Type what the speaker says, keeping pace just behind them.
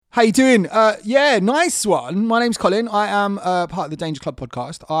How you doing? Yeah, nice one. My name's Colin. I am part of the Danger Club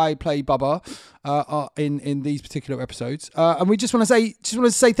podcast. I play Bubba in these particular episodes, and we just want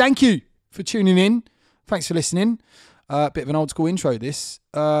to say thank you for tuning in. Thanks for listening. Bit of an old school intro. This,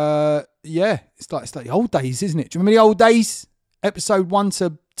 yeah, it's like the old days, isn't it? Do you remember the old days? Episode 1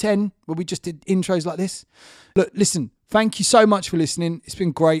 to 10, where we just did intros like this. Look, listen. Thank you so much for listening. It's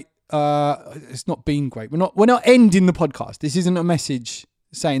been great. It's not been great. We're not ending the podcast. This isn't a message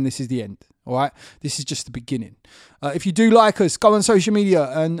saying this is the end, all right? This is just the beginning. If you do like us, go on social media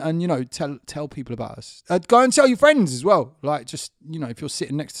and you know, tell people about us. Go and tell your friends as well. Like, just, you know, if you're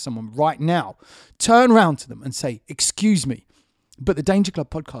sitting next to someone right now, turn around to them and say, excuse me, but the Danger Club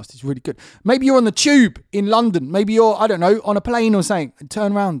podcast is really good. Maybe you're on the tube in London. Maybe you're, I don't know, on a plane or something. And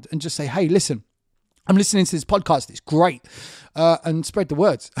turn around and just say, hey, listen, I'm listening to this podcast. It's great. And spread the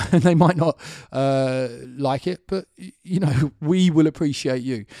words. And they might not like it, but, you know, we will appreciate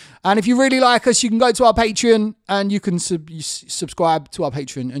you. And if you really like us, you can go to our Patreon and you can subscribe to our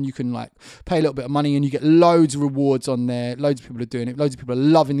Patreon, and you can like pay a little bit of money and you get loads of rewards on there. Loads of people are doing it. Loads of people are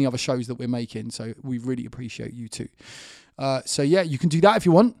loving the other shows that we're making. So we really appreciate you too. So yeah, you can do that if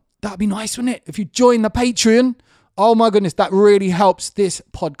you want. That'd be nice, wouldn't it? If you join the Patreon, oh my goodness, that really helps this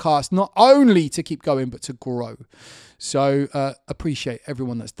podcast not only to keep going, but to grow. So appreciate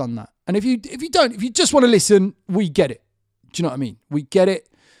everyone that's done that. And if you just want to listen, we get it. Do you know what I mean? We get it.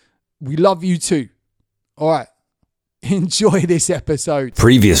 We love you too. All right. Enjoy this episode.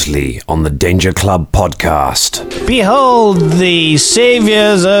 Previously on the Danger Club podcast. Behold the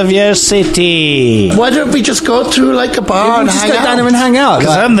saviors of your city. Why don't we just go to like a bar and just hang go out? down there and hang out.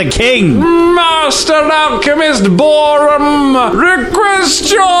 Because I'm the king. Master Alchemist Borum,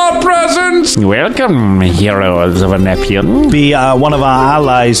 request your presence. Welcome, heroes of a Nepian. Be one of our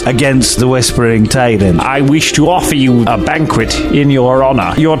allies against the Whispering Tyrant. I wish to offer you a banquet in your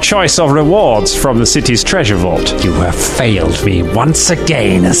honor. Your choice of rewards from the city's treasure vault. You have failed me once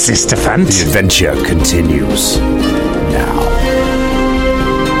again, assistant. The adventure continues now.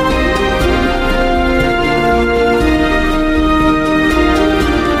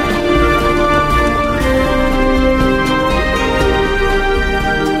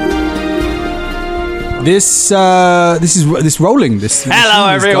 This is rolling. Hello,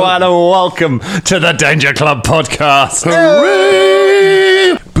 everyone, and welcome to the Danger Club podcast.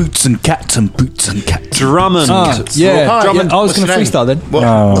 Hooray! Boots and cats and boots and cats. Drummond. Drummond. I was going to freestyle then.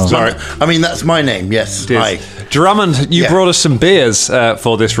 Sorry. I mean, that's my name, yes. Hi. Drummond, you brought us some beers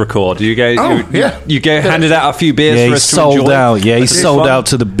for this record. You handed out a few beers for us to enjoy. Sold out. Yeah, he sold out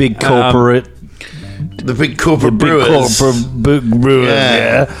to the big corporate. The big corporate brewers. Big brewers,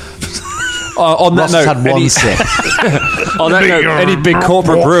 yeah. On that note, had one sip. On that note, any big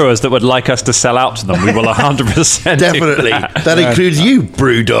corporate brewers that would like us to sell out to them, we will 100% Definitely. That includes you,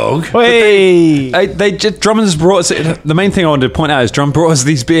 brew dog. Hey! Drummond's brought us. The main thing I wanted to point out is Drummond brought us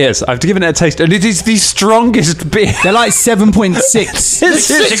these beers. I've given it a taste, and it is the strongest beer. They're like 7.6. It's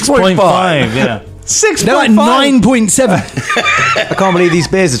 6.5, yeah. 6.5. They're like 9.7. I can't believe these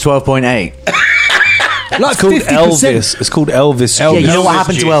beers are 12.8. Like It's called 50%. Elvis. It's called Elvis. Yeah, you know what Elvis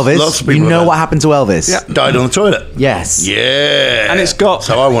happened to juice. Elvis? Lots of people You know have what happened to Elvis? Died on the toilet. Yes. Yeah. And it's got-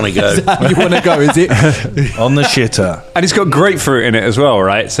 So I want to go. You want to go, is it? On the shitter. And it's got grapefruit in it as well,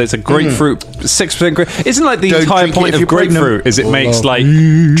 right? So it's a grapefruit, 6% grapefruit. Isn't like the Don't entire drink it point if of you're pregnant. grapefruit is it makes like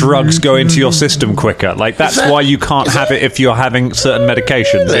drugs go into your system quicker. Like that's why you can't have it if you're having certain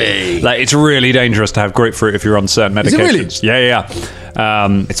medications. Really? Like it's really dangerous to have grapefruit if you're on certain medications. Is it really? Yeah.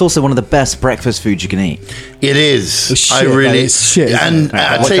 It's also one of the best breakfast foods you can eat. It is. It's I shit, really. that is shit, isn't And it?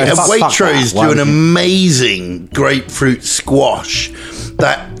 I tell you, Fuck Waitrose that. Why do an would you- amazing grapefruit squash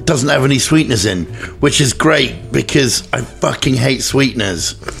that doesn't have any sweeteners in, which is great because I fucking hate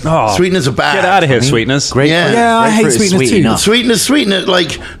sweeteners. Oh, Sweeteners are bad. Get out of here, sweetness. Yeah. I hate Grapefruit is sweetness sweet too. enough. Sweetener.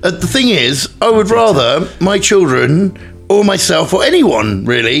 Like, the thing is, I would rather my children or myself or anyone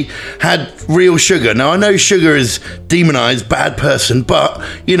really had real sugar. Now, I know sugar is demonized, bad person, but,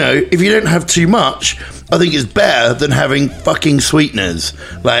 you know, if you don't have too much, I think it's better than having fucking sweeteners.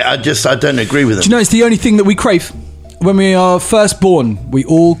 Like, I don't agree with them. Do you know, it's the only thing that we crave. When we are first born, we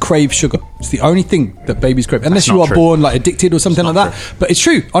all crave sugar. It's the only thing that babies crave. Unless you not are true. born like addicted or something like that. But it's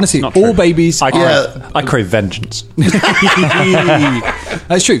true. Honestly, Not all true. babies I are... crave vengeance.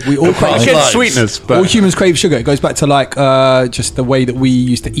 That's true. We all crave Lives. sugar. Sweetness, but All humans crave sugar. It goes back to like just the way that we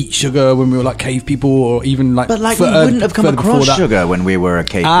used to eat sugar when we were like cave people, or even like. But like we wouldn't have come further before across that. sugar when we were a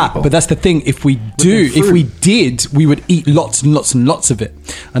cave people. But that's the thing. If we did, we would eat lots and lots and lots of it.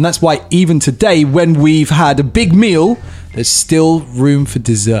 And that's why even today, when we've had a big meal there's still room for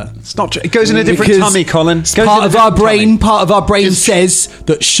dessert. It's not. It goes in a different Because tummy, Colin. Part of our brain says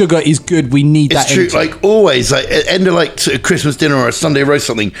that sugar is good. We need that. It's true. energy. Like always, like at end of like a Christmas dinner or a Sunday roast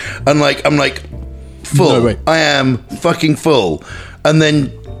something, and I'm like full. No way. I am fucking full, and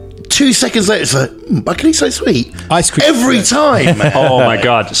then 2 seconds later, it's like, I can eat so sweet. Ice cream. Every time, man. Oh my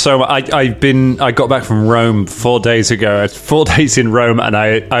god! So I got back from Rome 4 days ago. 4 days in Rome,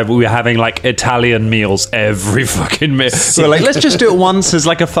 and we were having like Italian meals every fucking meal. We were like, let's just do it once as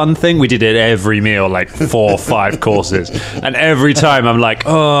like a fun thing. We did it every meal, like 4 or 5 courses, and every time I'm like,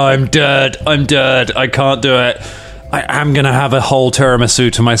 oh, I'm dead. I can't do it. I am going to have a whole tiramisu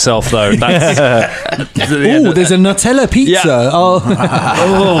to myself, though. That's, Oh, there's a Nutella pizza. Yeah. Oh,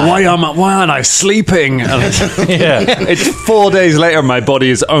 why aren't I sleeping? It's 4 days later. My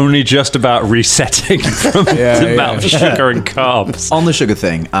body is only just about resetting from the amount of sugar and carbs. On the sugar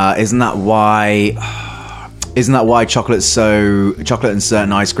thing, isn't that why chocolate and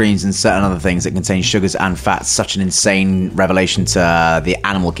certain ice creams and certain other things that contain sugars and fats such an insane revelation to the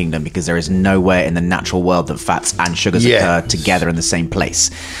animal kingdom, because there is nowhere in the natural world that fats and sugars occur together in the same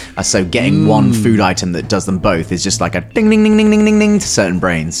place. So getting one food item that does them both is just like a ding ding ding ding ding ding ding to certain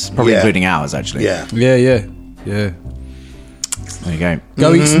brains, probably including ours actually. Yeah. yeah. There you go.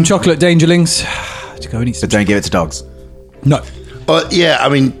 Go eat some chocolate, Dangerlings. Go and eat some. But don't give it to dogs. No. Yeah, I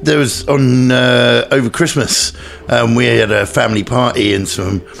mean, there was on over Christmas, we had a family party and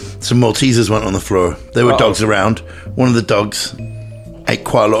some Maltesers went on the floor. There were dogs around. One of the dogs ate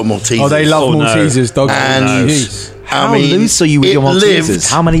quite a lot of Maltesers. Oh, they love Maltesers. Dogs. And How loose are you with your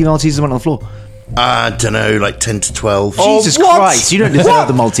Maltesers? How many Maltesers went on the floor? I don't know, like 10 to 12. Jesus Christ, you don't deserve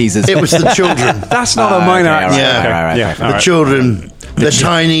the Maltesers. It was the children. That's not a minor accident. Right. The children. The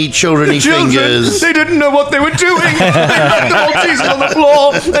tiny children-y fingers. They didn't know what they were doing. They left the Maltesers on the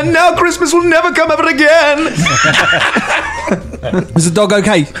floor, and now Christmas will never come ever again. Was the dog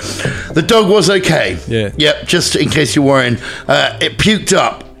okay? The dog was okay. Yeah. Yep, just in case you're worrying. It puked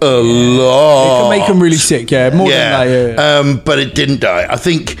up a lot. It can make them really sick, more than that, but it didn't die. I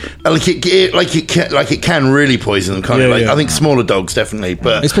think it can really poison them, can't it? I think smaller dogs definitely,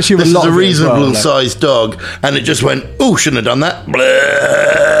 but especially with this a lot is a of it as well, reasonable sized dog, and it just went, oh, shouldn't have done that. Blah.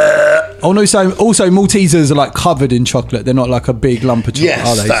 Oh no! So also Maltesers are like covered in chocolate. They're not like a big lump of chocolate, Yes,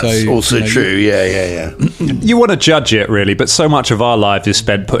 are they? that's also true. Yeah. You want to judge it, really, but so much of our life is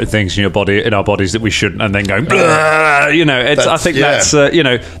spent putting things in our bodies that we shouldn't, and then going, blah, I think that's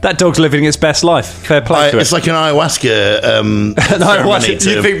that dog's living its best life. Fair play to it. It's like an ayahuasca.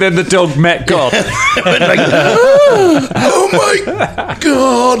 You think then the dog met God? Oh my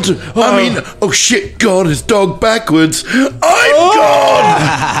God! I mean, oh shit! God is dog backwards. I'm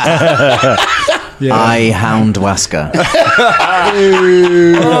God. I hound Wasker. I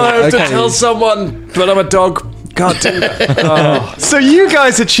have to tell someone, but I'm a dog. God damn it. So you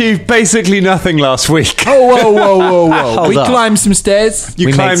guys achieved basically nothing last week. Whoa. We climbed some stairs.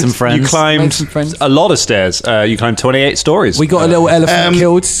 We made some friends. You climbed a lot of stairs. You climbed 28 stories. We got a little elephant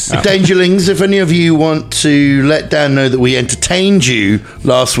killed. Dangerlings, if any of you want to let Dan know that we entertained you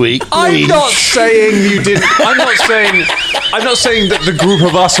last week, I'm not saying you didn't. I'm not saying that the group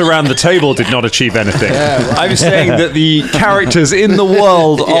of us around the table did not achieve anything. I'm saying that the characters in the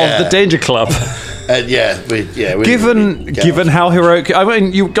world of the Danger Club. Given how heroic, I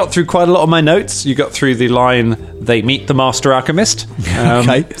mean, you got through quite a lot of my notes. You got through the line, "They meet the Master Alchemist."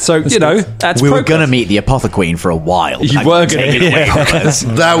 Okay, so that's we were going to meet the Apothequeen for a while. You were going to meet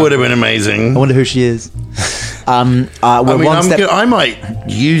that would have been amazing. I wonder who she is. I might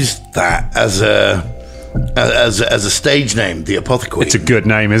use that as a stage name, the Apothequeen. It's a good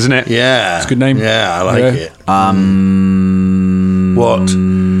name, isn't it? Yeah, it's a good name. Yeah, I like it. What?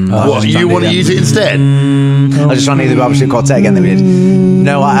 What, you want to use it instead? I was just trying to do the Barbershop Quartet again that we did.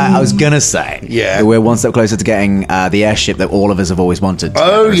 No, I was going to say that we're one step closer to getting the airship that all of us have always wanted.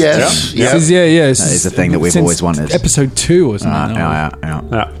 Oh, yes. Yeah. That is the thing that we've always wanted. Episode 2 or something. Yeah.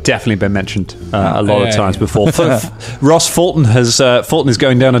 Definitely been mentioned a lot of times before. Ross Fulton is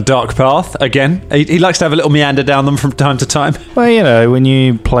going down a dark path again. He likes to have a little meander down them from time to time. Well, when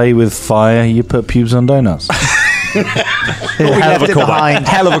you play with fire, you put pubes on donuts. Hell of a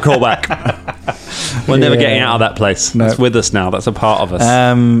callback. We're never getting out of that place. No. It's with us now. That's a part of us.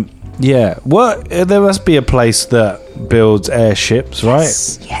 There must be a place that builds airships, right?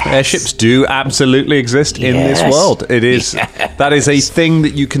 Yes. Airships do absolutely exist in this world. It is that is a thing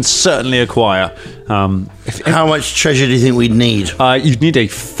that you can certainly acquire. How much treasure do you think we'd need? You'd need a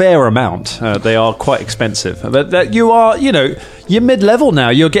fair amount. They are quite expensive. But you are, you're mid-level now.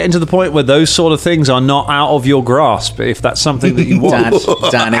 You're getting to the point where those sort of things are not out of your grasp, if that's something that you want.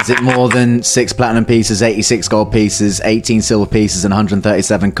 Dan, is it more than 6 platinum pieces, 86 gold pieces, 18 silver pieces, and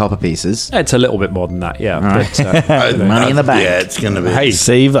 137 copper pieces? It's a little bit more than that, yeah. Right. But, money in the bank. Yeah, it's going to be. hey,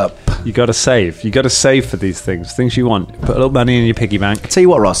 Save up. you got to save. You got to save for these things you want. Put a little money in your piggy bank. Tell you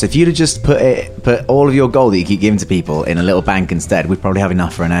what, Ross, if you'd have just put all of your gold that you keep giving to people in a little bank instead, we'd probably have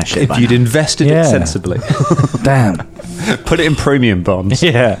enough for an airship. If you'd invested it sensibly. Damn. Put it in premium bonds.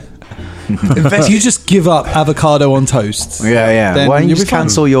 Yeah. If you just give up avocado on toast. Yeah. then Why don't you you'll just be fine.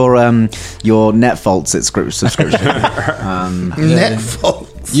 cancel your Netfault subscription? Netfault.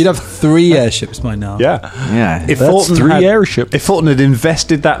 You'd have 3 airships by now. Yeah. If That's 3 airships. If Fulton had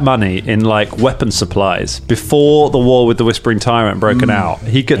invested that money in weapon supplies before the war with the Whispering Tyrant broken out,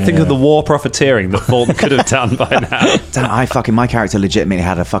 he could think of the war profiteering that Fulton could have done by now. Dan, my character legitimately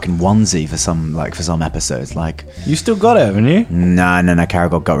had a fucking onesie for some episodes. You still got it, haven't you? No,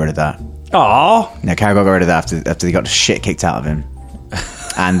 Caragor got rid of that. Aw. No, Caragor got rid of that after he got the shit kicked out of him,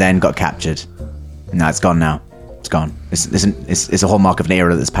 and then got captured. No, it's gone now. It's gone. It's a hallmark of an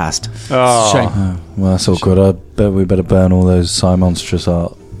era that's passed. Shame. Well, that's awkward. I bet we better burn all those Monstrous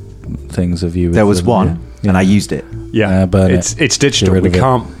art things of you. There was one, and I used it. Yeah, burn it's digital. Get rid We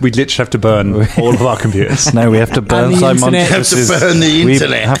of it. we literally have to burn all of our computers. No, we have to burn And the internet. Monstrous's. Have to burn the We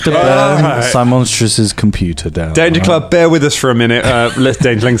internet. have to burn Monstrous's computer down. Danger Club, bear with us for a minute,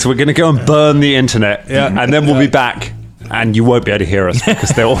 Dangerlings. We're going to go and burn the internet, and then we'll be back. And you won't be able to hear us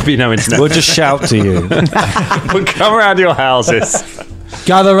because there will be no internet. We'll just shout to you. We'll come around your houses.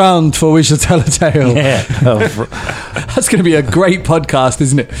 Gather round for we shall tell a tale. Yeah. That's going to be a great podcast,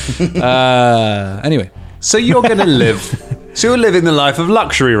 isn't it? Anyway. So you're going to live. So you're living the life of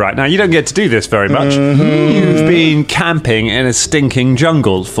luxury right now. You don't get to do this very much. You've been camping in a stinking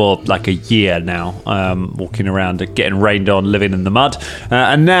jungle for a year now, walking around, getting rained on, living in the mud,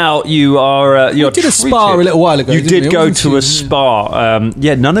 and now you are. You did a spa a little while ago. You didn't did we? go Wasn't to you? a spa.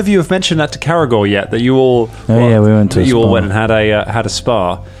 None of you have mentioned that to Caragor yet. That you all. We went to a You all spa. went and had a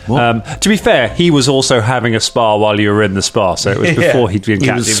spa. To be fair, he was also having a spa while you were in the spa, so it was before he'd been He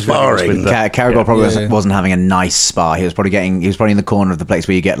captured. was sparring. Caragor probably wasn't having a nice spa. He was probably in the corner of the place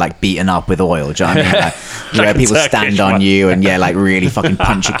where you get beaten up with oil. Do you know what I mean? Where people Turkish stand on one. you and really fucking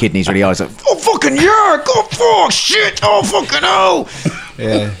punch your kidneys really hard. It's like, oh fucking yeah, go fuck shit, oh fucking hell.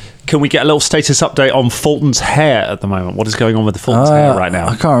 Yeah. Can we get a little status update on Fulton's hair at the moment? What is going on with the Fulton's hair right now?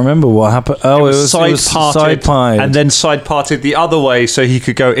 I can't remember what happened. Oh, it was side parted. and then side parted the other way so he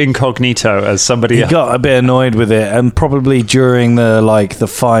could go incognito as somebody He else. got a bit annoyed with it, and probably during the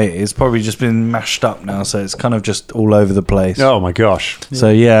fight, it's probably just been mashed up now, so it's kind of just all over the place. Oh my gosh! So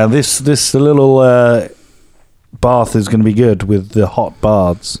yeah, this little bath is going to be good with the hot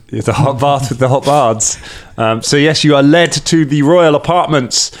baths. It's a hot bath with the hot baths. So yes, you are led to the royal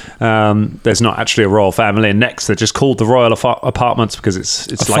apartments. There's not actually a royal family in Next. They're just called the royal apartments because it's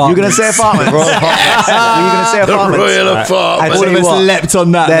like You're going to say apartments? Were you going to say The apartments? royal I apartment. tell All of you us what, leapt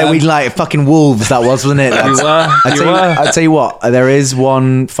on that. there man. we like fucking wolves. That was, wasn't it? I tell you what. There is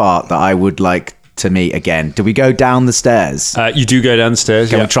one fart that I would like to meet again. Do we go down the stairs? you do go downstairs.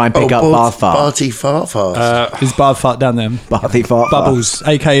 Can we try and pick up Bath Fart? Barty fart fast. Is Bath Fart down there? Bathy Fart? Bubbles,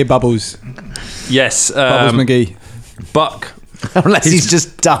 a.k.a. Bubbles. Yes, Bubbles McGee. Buck. Unless he's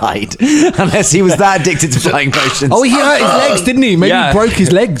just died. Unless he was that addicted to flying potions. Oh, he hurt his legs, didn't he? Maybe Yeah. he broke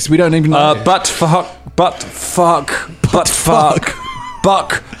his legs. We don't even know. Buck fart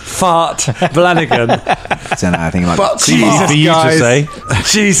Flanagan. I don't know, I think it might be. But Jesus, For you guys. to say.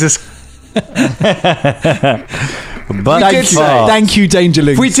 Jesus. Thank you,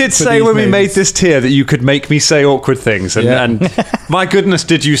 Dangerlings. We did for say these when we names. made this tier that you could make me say awkward things, and my goodness,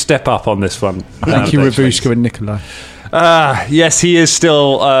 did you step up on this one? Thank you, Ravushka and Nikolai. Yes, he is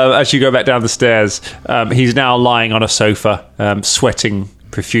still, as you go back down the stairs, he's now lying on a sofa, sweating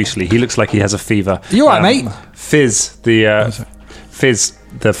profusely. He looks like he has a fever. You all right, mate? Fizz, the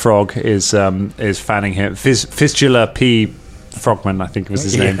frog, is fanning him. Fistula P. Frogman, I think was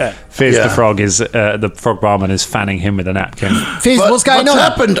his name. Fizz the frog is the frog barman is fanning him with a napkin. Fizz, what's going on?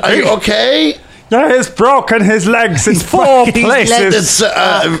 happened? Are you okay? Yeah, he's broken his legs in 4 places.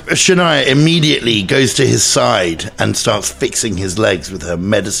 Shania immediately goes to his side and starts fixing his legs with her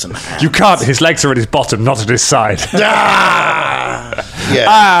medicine hand. You can't. His legs are at his bottom, not at his side. Yeah.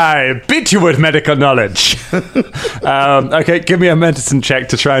 I beat you with medical knowledge. Okay, give me a medicine check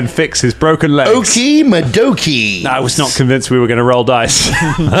to try and fix his broken legs. Okie Madoki. I was not convinced we were going to roll dice.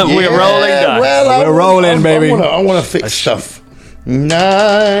 We're rolling dice. Well, We're rolling, baby. I want to fix stuff.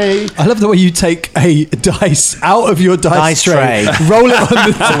 night. I love the way you take a dice out of your dice tray, roll it on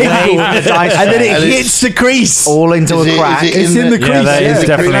the table, the dice and then tray. it And hits the crease. All into Is a it- crack. is it It's in the crease. that is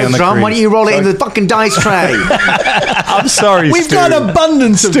definitely on the Drum, why crease. don't you roll it into the fucking dice tray? I'm sorry, We've Stu. got an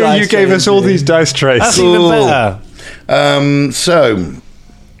abundance of Stu, dice you gave trays us all here. these dice trays. That's Cool. even better.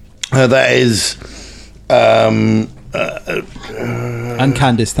 That is. And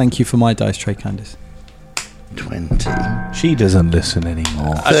Candice, thank you for my dice tray, Candice. 20. She doesn't listen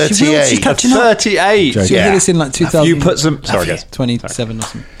anymore. She will, she's 38. catching up. 38. She Yeah. did this in like 2000. You put some. Sorry, guys. 27 or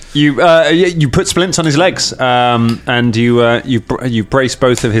something. You put splints on his legs, and you brace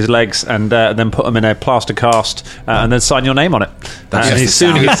both of his legs, and then put them in a plaster cast, and then sign your name on it. That's And just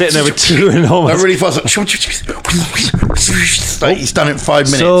soon the he's sitting there with two enormous. That really fast. Like he's done it in 5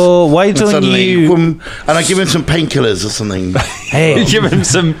 minutes. So why And don't suddenly, you? boom, and I give him some painkillers or something Hey, Give him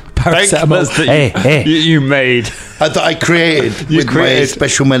some Paracetamol. painkillers that Hey. you made. that I created with my created-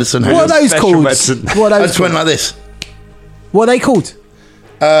 special medicine What are hands. those Special called? medicine. What are I those just went called? like this. What are they called?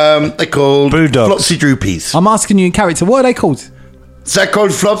 They're called Brew dogs. Flopsy Droopies. I'm asking you in character. What are they called? They're called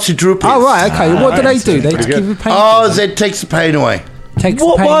Flopsy Droopies. Oh, right, okay. What do they do? They just give you pain. Oh, that takes the pain away. Takes the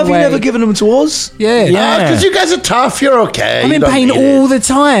What? pain Why have you away. never given them to us? Yeah. Because you guys are tough. You're okay. I'm You in don't pain need all it. the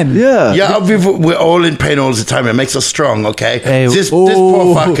time. Yeah. Yeah, we're all in pain all the time. It makes us strong, okay? Hey, this poor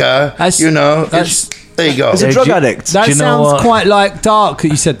Ooh, fucker, that's- it's, there you go. He's a Hey, drug do you- addict. That Do you know sounds what? quite like dark that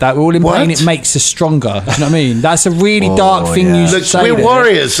you said that. We're all in What? pain. It makes us stronger. Do you know what I mean? That's a really dark thing you should Look, say. we're there.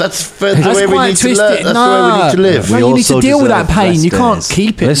 warriors. That's the That's way we quite need to twisted. live. That's the way we need to live. No, We you need to also deal with that deserve pain. You rest can't days.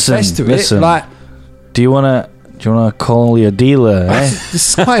 keep it Listen, and fester listen. it. Like, do you wanna call your dealer? Eh?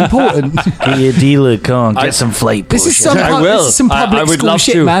 this is quite important. Get your dealer, come on, get some flight. This is some I pub- will. This is some public I would school love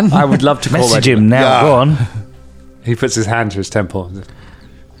shit, to. man. I would love to call Message that. him now. Yeah. Go on. He puts his hand to his temple.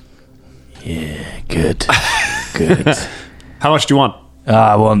 Yeah, good, good. How much do you want?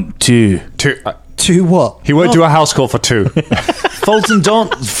 I want 2. Two. To what? He won't do a house call for 2. Fulton,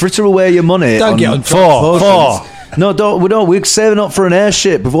 don't fritter away your money. Don't get on Four. No, don't. We don't. We're saving up for an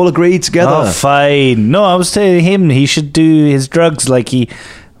airship. We've all agreed together. Oh, fine. No, I was telling him he should do his drugs like he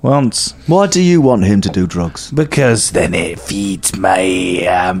wants. Why do you want him to do drugs? Because then it feeds my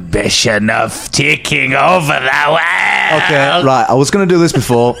ambition of taking over the world. Okay, right. I was going to do this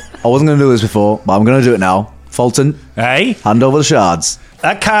before. but I'm going to do it now. Fulton, Hey? hand over the shards.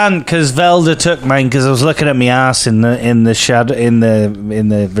 I can't because Velda took mine because I was looking at my ass in the shadow in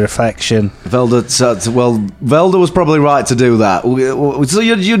the reflection. Velda was probably right to do that. So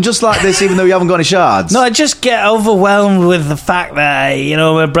you're just like this, even though you haven't got any shards. No, I just get overwhelmed with the fact that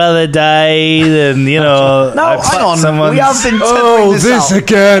my brother died and No, I hang fucked on. someone's- We have been tethering this out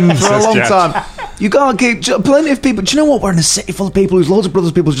again for a says long Jack. time. You can't keep plenty of people. Do you know what? We're in a city full of people whose loads of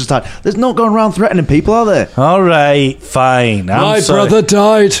brothers' people just died. There's not going around threatening people, are there? All right, fine. I'm sorry.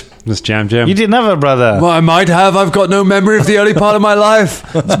 died. That's Jam. You didn't have a brother. Well, I might have. I've got no memory of the early part of my life.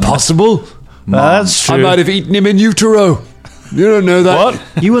 It's possible. That's true. I might have eaten him in utero. You don't know that.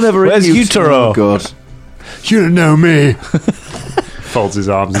 What? You were never Where's in utero? Oh, God. You don't know me. Folds his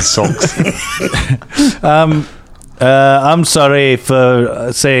arms and sulks. I'm sorry for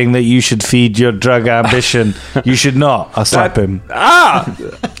saying that you should feed your drug ambition. You should not. I'll slap him.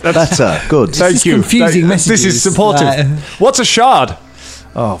 Better. Good. Thank is you. confusing This messages. is supportive. Like- What's a shard?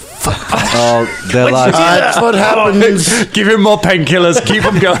 Oh, they're like. That's what happens. Give him more painkillers. Keep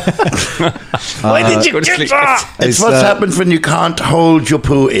him going. Why did you Go to do sleep. that? It's what happens when you can't hold your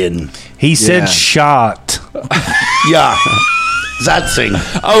poo in. He said Yeah. shart. Yeah. That thing.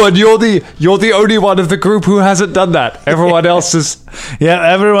 Oh, and you're the only one of the group who hasn't done that. Everyone else is. Yeah,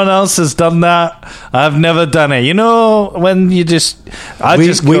 everyone else has done that. I've never done it. When you just... when you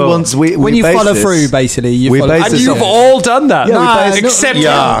based follow this- through, basically, you we follow based And this you've on- all done that. Yeah, we No, based- except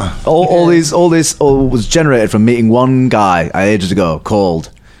Yeah. All this was generated from meeting one guy ages ago called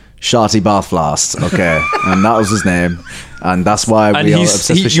Sharty Bathblast. Okay, and that was his name, and that's why And we are obsessed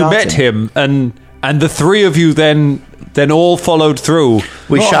with you Sharty. met him, and the three of you then all followed through.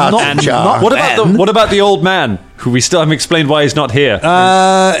 We shot not- and not- shot. What about the old man who we still haven't explained why he's not here?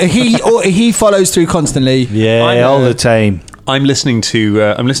 he follows through constantly. Yeah, all the time. I'm listening to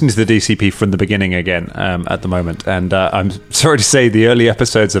the DCP from the beginning again at the moment, and I'm sorry to say the early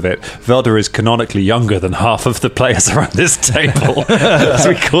episodes of it, Velda is canonically younger than half of the players around this table, so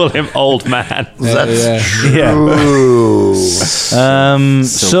we call him old man. That's Yeah. true.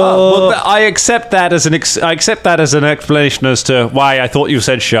 So... I accept that as an explanation as to why I thought you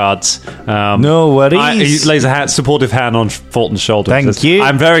said shards. No worries. He lays a supportive hand on Fulton's shoulder. and Thank says, you.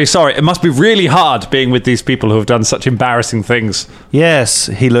 I'm very sorry. It must be really hard being with these people who have done such embarrassing things. Yes,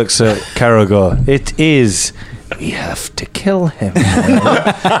 he looks at Caragor. It is We have to kill him.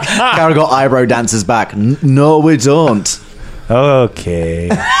 Carol got eyebrow dancers back. No, we don't. Okay.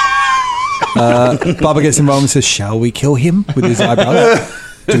 Bubba gets involved and says, "Shall we kill him?" with his eyebrows.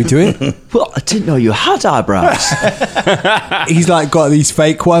 Do we do it? Well, I didn't know you had eyebrows. He's like got these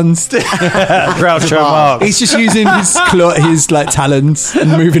fake ones. Groucho Marx. He's just using his like talons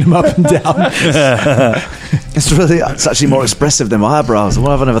and moving them up and down. It's actually more expressive than my eyebrows.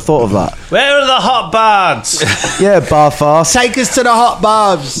 Why have I never thought of that? Where are the hot baths? Yeah, bar fast. Take us to the hot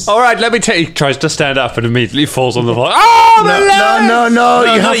baths. All right, let me tell you. He tries to stand up and immediately falls on the floor. Oh, my leg! No,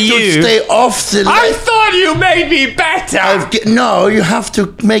 you have not to you. stay off the I thought you made me better. No, you have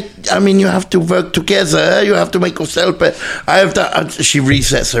to you have to work together. You have to make yourself better. I have that. She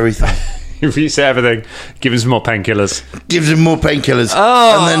resets everything. You reset everything. Give him some more painkillers. Gives him more painkillers.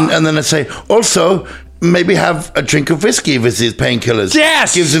 Oh. And then I say, also, maybe have a drink of whiskey with his painkillers.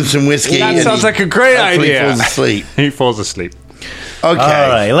 Yes! Gives him some whiskey. That and sounds like a great hopefully idea. He falls asleep. He falls asleep. Okay. All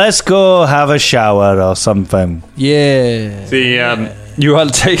right, let's go have a shower or something. Yeah. You are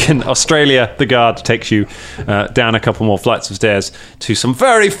taken. Australia, the guard takes you down a couple more flights of stairs to some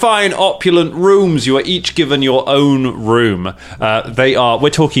very fine, opulent rooms. You are each given your own room. We're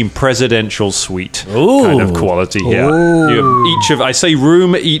talking presidential suite kind of quality here. You have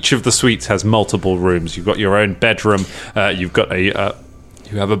each of the suites has multiple rooms. You've got your own bedroom. You've got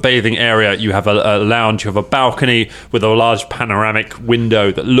you have a bathing area, you have a lounge, you have a balcony with a large panoramic window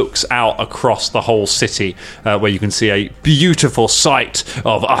that looks out across the whole city, where you can see a beautiful sight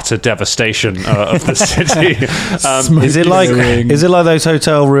of utter devastation of the city. Is it like those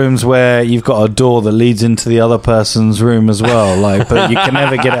hotel rooms where you've got a door that leads into the other person's room as well, but you can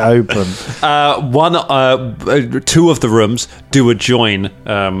never get it open? Two of the rooms do adjoin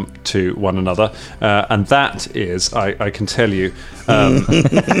to one another, and that is, I can tell you.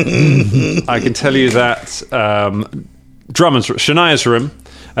 I can tell you that Shania's room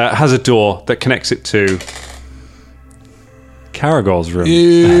has a door that connects it to Caragol's room.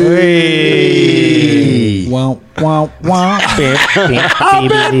 Wow, wow, wow. I've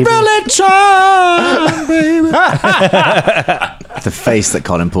been really trying, baby. The face that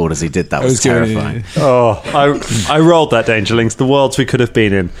Colin pulled as he did that was terrifying. I rolled that, Dangerlings. The worlds we could have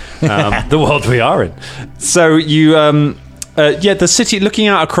been in, the world we are in. So you. The city, looking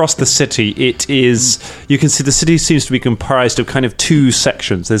out across the city, you can see the city seems to be comprised of kind of two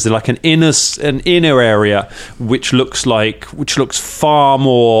sections. There's like an inner area which looks far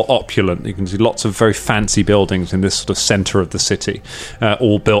more opulent. You can see lots of very fancy buildings in this sort of center of the city,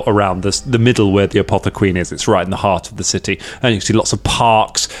 all built around the middle where the Apothequeen is. It's right in the heart of the city. And you can see lots of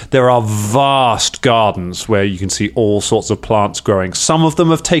parks. There are vast gardens where you can see all sorts of plants growing. Some of them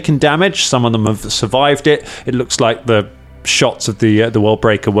have taken damage. Some of them have survived it. It looks like the shots of the World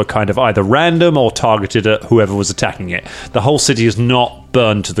Breaker were kind of either random or targeted at whoever was attacking it. The whole city is not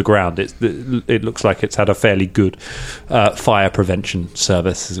burned to the ground. It looks like it's had a fairly good fire prevention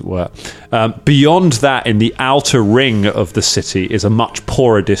service, as it were. Beyond that, in the outer ring of the city is a much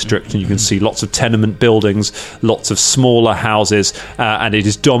poorer district, and you can see lots of tenement buildings, lots of smaller houses, and it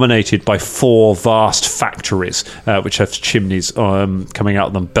is dominated by 4 vast factories which have chimneys coming out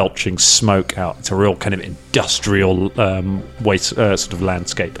of them, belching smoke out. It's a real kind of industrial waste sort of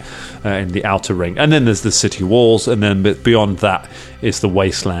landscape in the outer ring. And then there's the city walls, and then beyond that is the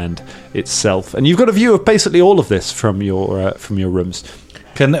wasteland itself. And you've got a view of basically all of this from your rooms.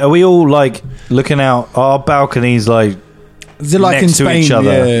 Are we all like looking out? Our balconies like Is it like next in to Spain? each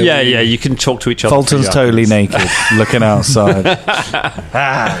other? Yeah, you can talk to each other. Fulton's totally naked, looking outside.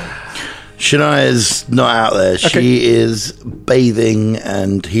 Shania's not out there. Okay. She is bathing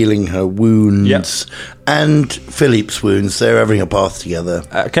and healing her wounds and Philippe's wounds. They're having a bath together.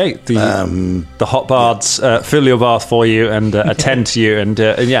 Okay, the hot baths fill your bath for you and attend to you, and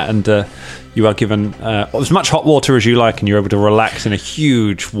you are given as much hot water as you like, and you're able to relax in a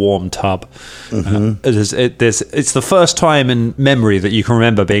huge warm tub. It's the first time in memory that you can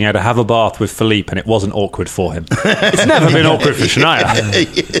remember being able to have a bath with Philippe, and it wasn't awkward for him. It's never been awkward for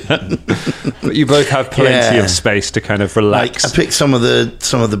Shania. But you both have plenty of space to kind of relax. Like, I picked some of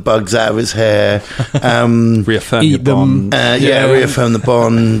the bugs out of his hair. Reaffirm your bond. Reaffirm the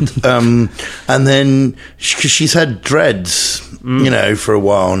bond. And then she's had dreads, for a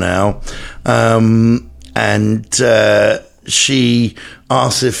while now. And she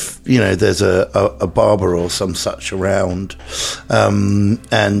asks if there's a barber or some such around,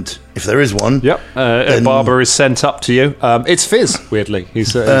 and if there is one, a barber is sent up to you. It's Fizz. Weirdly,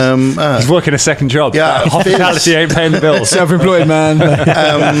 he's working a second job. Yeah, hospitality ain't paying the bills. Self-employed man.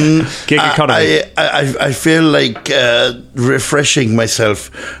 Gig economy. I feel like refreshing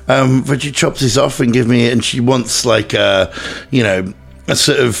myself. But she chops this off and give me it, and she wants like a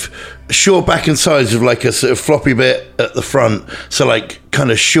sort of short back and sides of like a sort of floppy bit at the front, so like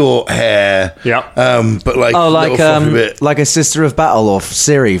kind of short hair. Yeah. But like like floppy bit. like a Sister of Battle or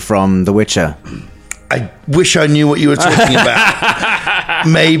Ciri from The Witcher. I wish I knew what you were talking about.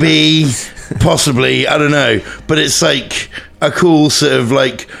 Maybe, possibly, I don't know. But it's like a cool sort of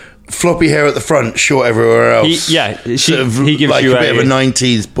like floppy hair at the front, short everywhere else. He gives like you a bit of a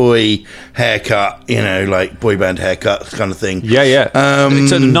 90s boy haircut, like boy band haircut kind of thing. Yeah.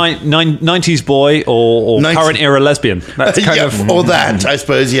 Sort of 90s boy or 90s. current era lesbian. That's kind of or that, I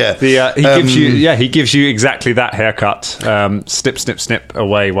suppose. Yeah. He gives you exactly that haircut. Snip, snip, snip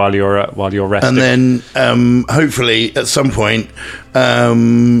away while you're resting. And then hopefully at some point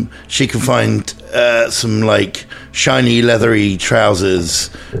she can find some like shiny leathery trousers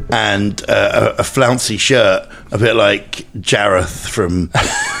and a flouncy shirt, a bit like Jareth from.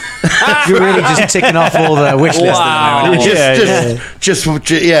 You're really just ticking off all the wish list. Wow.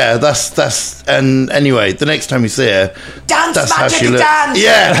 That's and anyway, the next time you see her, Dance, that's how she looks. dance.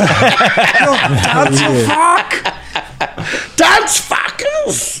 Yeah. Dance Fuck.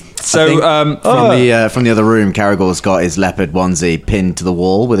 fuckers. So from the other room, Caragor's got his leopard onesie pinned to the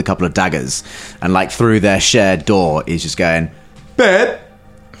wall with a couple of daggers, and like through their shared door, he's just going, Babe,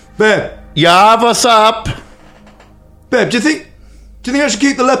 Yeah, what's up? babe, do you think I should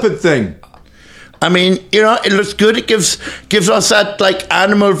keep the leopard thing? I mean, it looks good. It gives us that like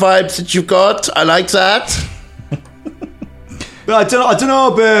animal vibes that you've got. I like that. But I don't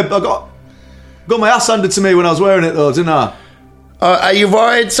know, babe. I got my ass handed to me when I was wearing it, though, didn't I? Are you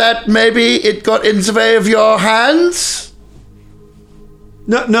worried that maybe it got in the way of your hands?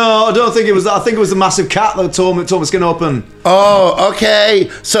 No, I don't think it was that. I think it was the massive cat that tore my skin open. Oh, okay.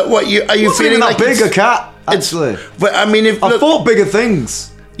 So what are you feeling like that bigger cat? Actually, But I mean, I fought bigger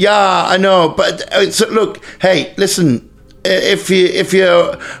things. Yeah, I know, but look, hey, listen. If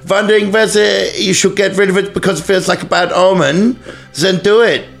you're wondering whether you should get rid of it because it feels like a bad omen, then do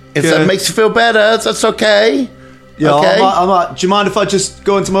it. If that makes you feel better, that's okay. Yeah, okay? I might. Do you mind if I just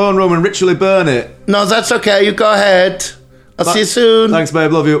go into my own room and ritually burn it? No, that's okay. You go ahead. I'll see you soon. Thanks,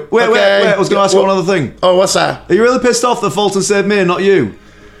 babe. Love you. Wait. I was going to ask you one other thing. Oh, what's that? Are you really pissed off that Fulton saved me and not you?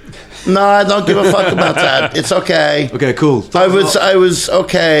 No, I don't give a fuck about that. It's okay. Okay, cool. I was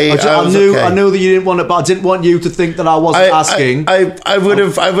okay. I knew that you didn't want it, but I didn't want you to think that I wasn't asking. I would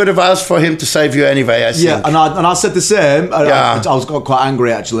have asked for him to save you anyway. I think. Yeah, and I said the same. I was quite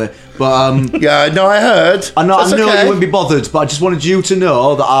angry actually, but yeah, no, I heard. I know you wouldn't be bothered, but I just wanted you to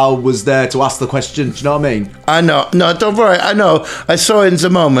know that I was there to ask the question. Do you know what I mean? I know. No, don't worry. I know. I saw it in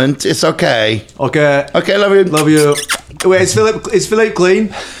the moment. It's okay. Okay. Okay, love you. Love you. Wait, is Philip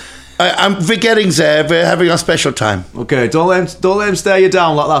clean? We're getting there. We're having a special time. Okay, don't let him stare you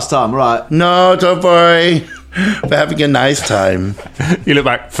down like last time, right? No, don't worry. We're having a nice time. You look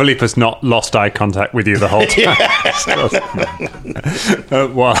back. Philippe has not lost eye contact with you the whole time.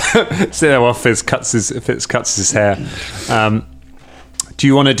 Sit there while Fizz cuts his hair. Do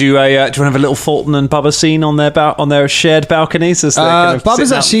you want to have a little Fulton and Bubba scene on their shared balconies? As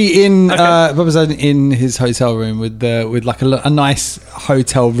Bubba's actually in. Bubba's in his hotel room with like a nice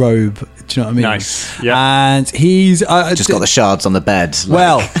hotel robe. Do you know what I mean? Nice. Yeah. And he's Just got the shards on the bed.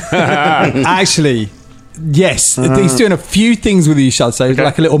 Well, actually. Yes, he's doing a few things with these shots. So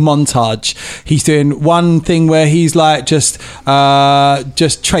like a little montage. He's doing one thing where he's like just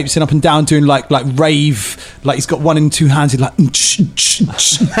traipsing up and down, doing like rave. Like he's got one in two hands. He's like and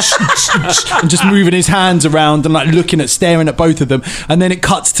just moving his hands around and like staring at both of them. And then it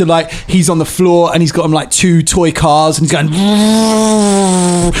cuts to like he's on the floor and he's got him like two toy cars and he's going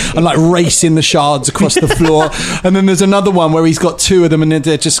and like racing the shards across the floor. And then there's another one where he's got two of them and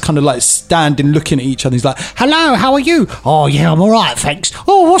they're just kind of like standing looking at each other. He's like, hello, how are you? Oh yeah, I'm all right, thanks.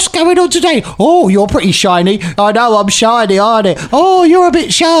 Oh, what's going on today? Oh, you're pretty shiny. I know, I'm shiny, aren't I? Oh, you're a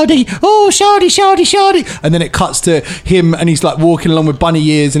bit shiny. Oh, shiny. And then it cuts to him and he's like walking along with bunny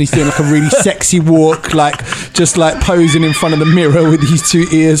ears and he's doing like a really sexy walk, like just like posing in front of the mirror with these two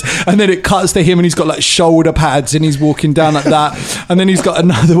ears. And then it cuts to him and he's got like shoulder pads and he's walking down like that. And then he's got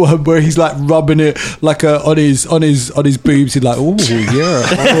another one where he's like rubbing it like on his boobs. He's like, oh yeah,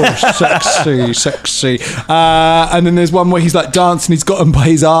 oh sexy. And then there's one where he's like dancing. He's got him by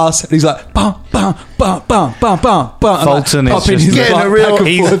his ass and he's like, bah. bum, bum, bum, bum, bum, bum. Fulton is popping just his getting butt a real- back and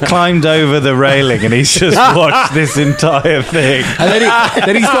He's forth. climbed over the railing and he's just watched this entire thing. And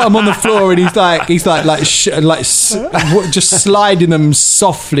then he's got them on the floor, and just sliding them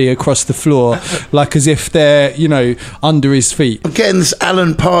softly across the floor, like as if they're under his feet. I'm getting this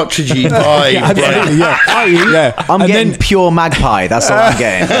Alan Partridgey vibe. Yeah, absolutely, yeah. I'm And getting then- pure magpie. That's all I'm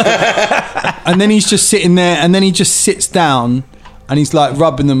getting. And then he's just sitting there, and then he just sits down, and he's like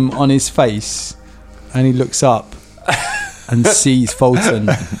rubbing them on his face, and he looks up and sees Fulton.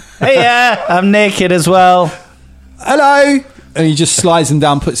 Hey, yeah, I'm naked as well. Hello. And he just slides them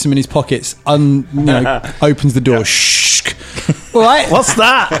down, puts them in his pockets, opens the door. Shh. All right. What's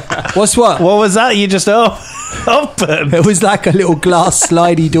that? What's what? What was that? You just opened. It was like a little glass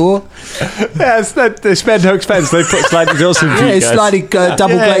slidey door. Yeah, they spend no expense. They put sliding doors in for Yeah, you guys. sliding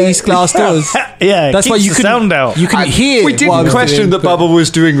double glazed glass doors. Yeah, That's why you can couldn't sound out. You couldn't hear. We what I didn't was question doing, that but- Bubba was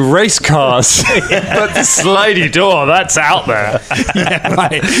doing race cars, but the slidey door, that's out there. Yeah,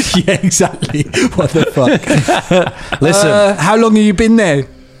 right. Yeah, exactly. What the fuck? Listen, How long have you been there?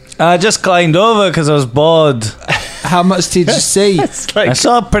 I just climbed over because I was bored. How much did you see? I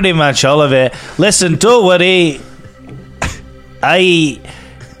saw pretty much all of it. Listen, don't worry.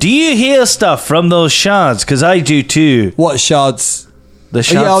 Do you hear stuff from those shards? Because I do too. What shards? The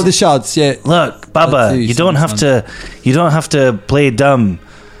shards. Yeah, the shards. Yeah. Look, I Baba, do you don't have sometimes. to. You don't have to play dumb.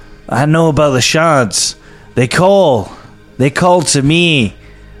 I know about the shards. They call. They call to me.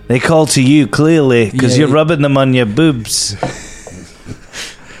 They call to you clearly because Yeah. you're rubbing them on your boobs.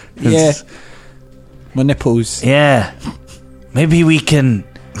 Yeah. My nipples. Yeah. Maybe we can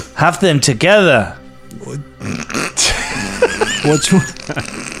have them together.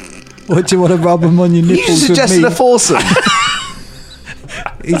 What do you want to rub them on your You nipples with suggested me? a foursome.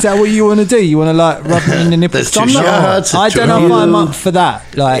 Is that what you want to do? You want to like rub them in the nipples? There's two I'm not- shards, I don't know if two. I'm up for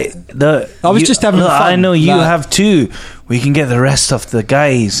that. Like, I was just having fun. I know you Like- have two. We can get the rest of the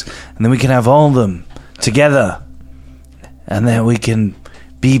guys, and then we can have all of them together, and then we can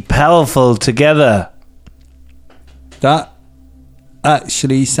be powerful together. that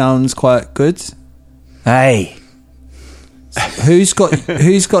actually sounds quite good. Hey, Who's got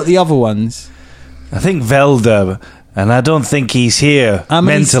the other ones? I think Velda, and I don't think he's here How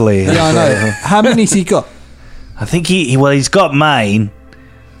many's- mentally. Yeah, I know. How many's he got? I think he's got mine,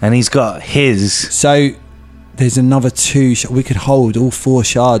 and he's got his. So there's another two. We could hold all 4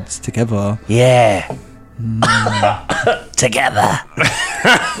 shards together. Yeah. Together.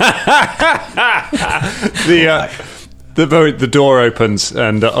 The door opens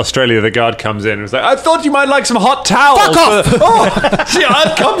and Australia, the guard comes in and was like, I thought you might like some hot towels. Fuck off! Gee,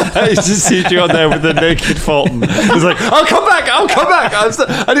 I'd come back. He just sees you on there with the naked Fulton. He's like, I'll come back.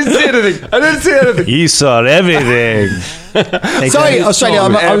 I didn't see anything. You saw everything. Sorry, Australia.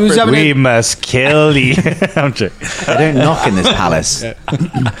 I was having We must kill you. I'm joking. They don't knock in this palace.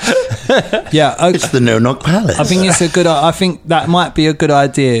 yeah. It's the No Knock Palace. I think it's a good. I think that might be a good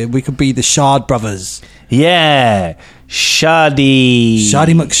idea. We could be the Shard brothers. Yeah. Shardy.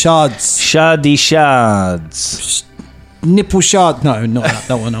 Shardy McShards. Shardy Shards. Nipple shard. No, not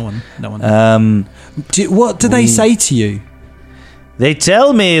that one. That one. What do Mm. they say to you? They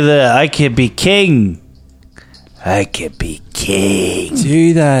tell me that I could be king. I could be king.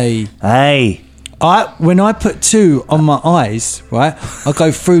 Do they? Hey. When I put 2 on my eyes, right, I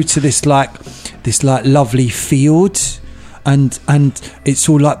go through to this lovely field, and it's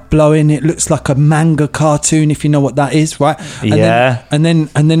all like blowing. It looks like a manga cartoon, if you know what that is, right? And Yeah. Then,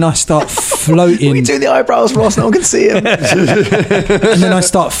 and then I start floating. We do the eyebrows, Ross. No one can see him. And then I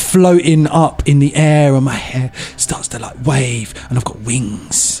start floating up in the air, and my hair starts to like wave, and I've got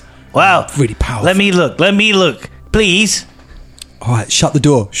wings. Wow. Really powerful. Let me look. Please. All right, shut the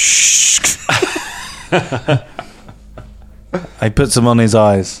door. Shh. I put some on his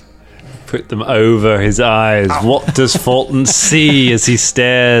eyes. Put them over his eyes. What does Fulton see as he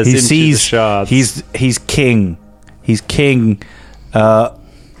stares He into sees the shards? he's king. He's king,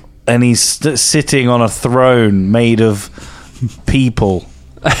 and he's sitting on a throne made of people.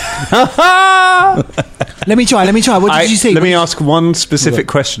 Let me try. What did you see? Let me ask one specific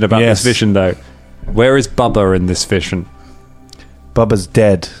question about Yes. this vision, though. Where is Bubba in this vision? Bubba's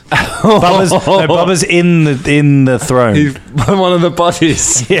dead. Bubba's in the throne. He's one of the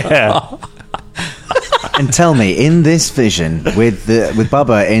bodies. Yeah. And tell me, in this vision, with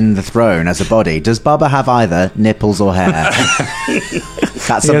Bubba in the throne as a body, does Bubba have either nipples or hair?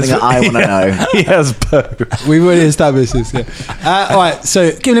 That's something that I want to know. He has both. We've already established this. Yeah. All right.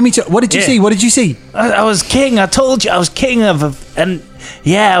 So, let me. What did you see? What did you see? I was king. I told you I was king I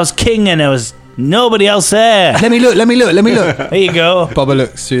was king, and it was Nobody else there. Let me look. There you go. Bubba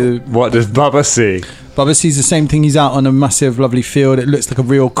looks through. What does Bubba see? Bubba sees the same thing. He's out on a massive, lovely field. It looks like a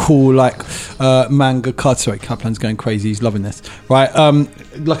real cool, manga cartoon. Sorry, Kaplan's going crazy. He's loving this, right?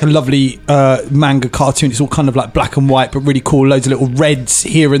 Like a lovely manga cartoon. It's all kind of like black and white, but really cool. Loads of little reds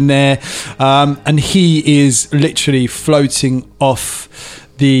here and there, and he is literally floating off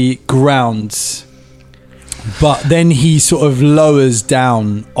the ground. But then he sort of lowers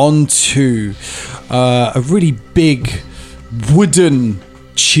down onto a really big wooden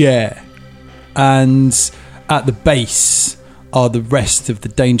chair. And at the base are the rest of the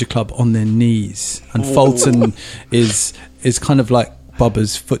Danger Club on their knees. And Fulton is kind of like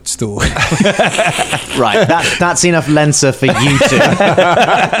Bubba's footstool. Right, that's enough Lenser for you two.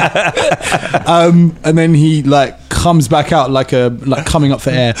 And then he comes back out like coming up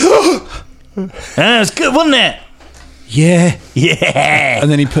for air. That was good, wasn't it? Yeah. Yeah.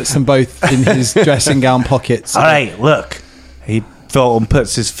 And then he puts them both in his dressing gown pockets. All right, look. Fulton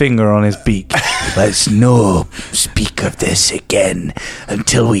puts his finger on his beak. Let's no speak of this again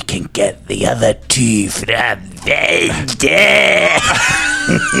until we can get the other two from there.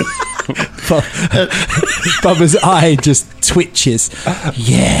 Bubba's eye just twitches.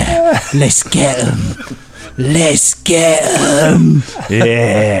 Yeah, let's get him.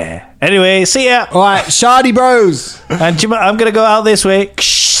 Yeah. Anyway, see ya. All right, shardy bros. And I'm going to go out this way.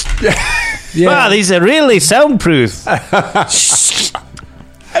 Yeah. Wow, these are really soundproof. Just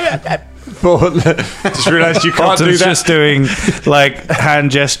realised you can't do Fulton's that. just doing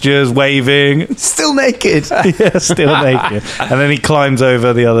hand gestures, waving. Still naked. Yeah, still naked. And then he climbs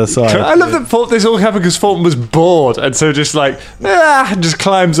over the other side. I love that this all happened because Fulton was bored, and so just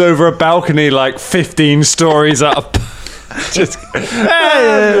climbs over a balcony 15 stories up. Just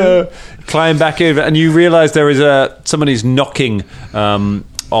climb back over, and you realise there is someone who's knocking on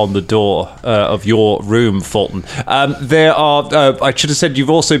the door of your room, Fulton. There are, I should have said, you've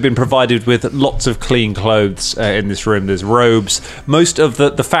also been provided with lots of clean clothes in this room. There's robes. Most of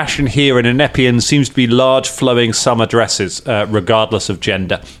the fashion here in Anepian seems to be large, flowing summer dresses, regardless of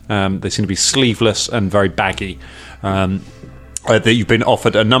gender. They seem to be sleeveless and very baggy. That you've been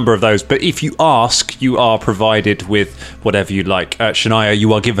offered a number of those, but if you ask, you are provided with whatever you like. Shania,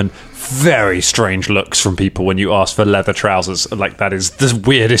 you are given very strange looks from people when you ask for leather trousers. That is the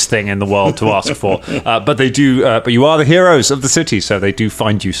weirdest thing in the world to ask for. But they do. But you are the heroes of the city, so they do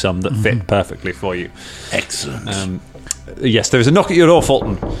find you some that fit perfectly for you. Excellent. Yes, there is a knock at your door,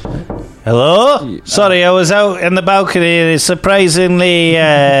 Fulton. Hello? Sorry, I was out in the balcony. It's surprisingly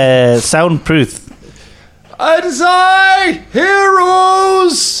soundproof. It is I,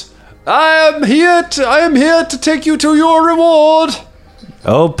 heroes. I am here to take you to your reward. I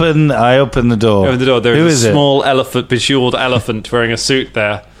open the door. Open the door. There Who is is a it? small bejeweled elephant wearing a suit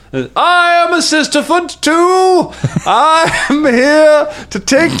there. I am a sisterfant too. I am here to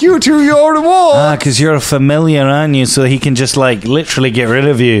take you to your reward. Because you're a familiar, aren't you? So he can just literally get rid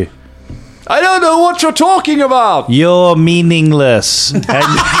of you. I don't know what you're talking about. You're meaningless.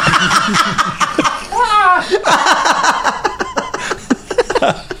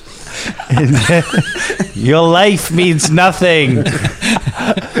 Your life means nothing.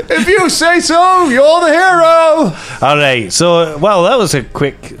 If you say so, you're the hero. All right. So, that was a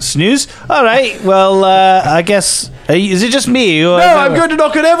quick snooze. All right. Well, I guess is it just me? No, I'm going to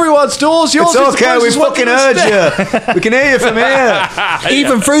knock at everyone's doors. Yours It's is the okay, we closest one to fucking the heard step. you. We can hear you from here.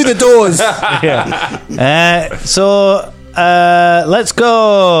 Even through the doors. So, let's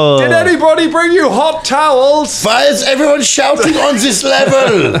go. Did anybody bring you hot towels? Why is everyone shouting on this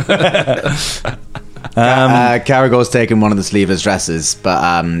level? Caragor's taken one of the sleeveless dresses, but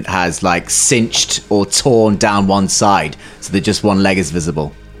has cinched or torn down one side, so that just one leg is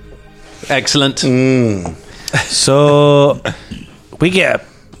visible. Excellent. So, we get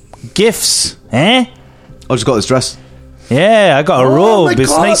gifts, eh? I just got this dress. Yeah, I got a Oh robe. my It's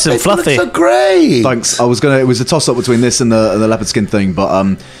God, nice and it fluffy. looks so great. Thanks. It was a toss up between this and the leopard skin thing, but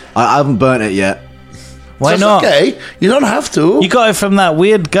I haven't burnt it yet. Why That's not? okay. You don't have to. You got it from that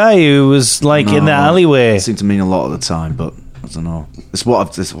weird guy who was in the alleyway. It seemed to mean a lot at the time, but I don't know. Maybe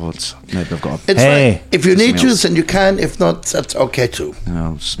I've got. It's Hey. fine. If you need Something to, else. then you can. If not, that's okay too.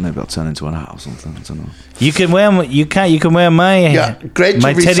 Maybe I'll turn into an hat or something. I don't know. You can wear my Yeah, great to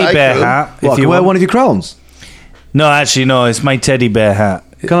my teddy bear recycle. hat. What, I If can you wear want. one of your crowns? No, actually, no. It's my teddy bear hat.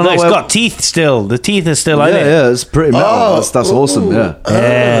 Can No, it's got teeth still. The teeth are still in it. Yeah, it's pretty metal. That's awesome. Yeah.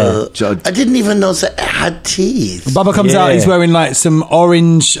 I didn't even know that it had teeth. Bubba comes out, he's wearing like some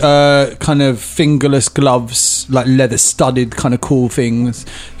orange kind of fingerless gloves, like leather studded kind of cool things.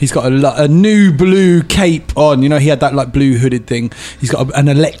 He's got a new blue cape on. You know, he had that like blue hooded thing. He's got an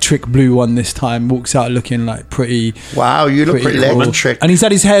electric blue one this time. Walks out looking like pretty. Wow, you look pretty cool. electric. And he's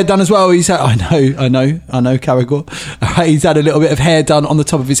had his hair done as well. He's had, I know, Caragor. He's had a little bit of hair done on the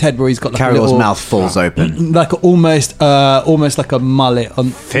top of his head where he's got like Caragor's a little mouth falls open. like almost like a mullet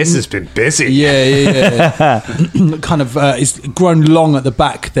on. This has been busy. Yeah. Kind of, it's grown long at the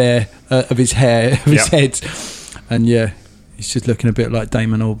back there of his hair, of his head, and he's just looking a bit like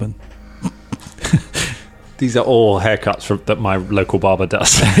Damon Albarn. These are all haircuts that my local barber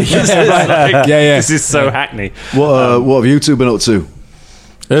does. Yeah. This is so hackney. What have you two been up to?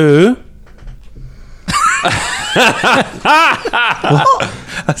 Who?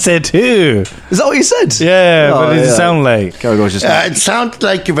 I said who? Is that what you said? Yeah, what did it sound like? Caragor's just It sounded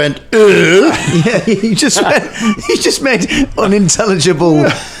like you went, yeah, he just made unintelligible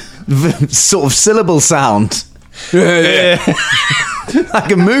sort of syllable sound.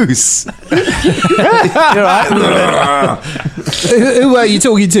 Like a moose. You're right. Who are you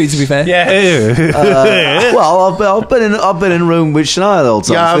talking to be fair? Yeah, who? Well, I've been in a room with Shania the whole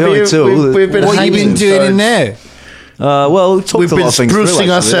time. Yeah, so the only two. we've been What have you been hanging, doing so in there? Well, we talked We've a been lot of things through, sprucing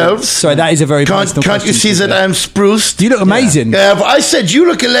actually. ourselves. Sorry, that is a very Can't personal you question, see to that be fair. I'm spruced? You look amazing. Yeah, but I said you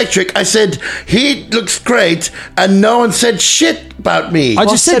look electric. I said he looks great, and no one said shit about me. I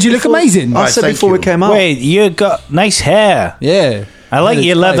just said you look before- amazing. I Alright, said thank before we you. came out. Wait, you got nice hair. Yeah. I like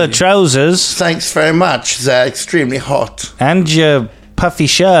your leather trousers Thanks very much. They're extremely hot. and your puffy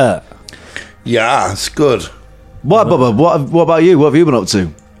shirt. Yeah, it's good. What, Bubba? What about you? What have you been up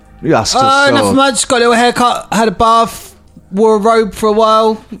to? You asked us. Nothing much. Got a little haircut, had a bath, wore a robe for a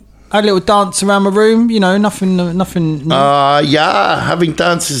while, had a little dance around my room. You know, nothing new. Yeah, having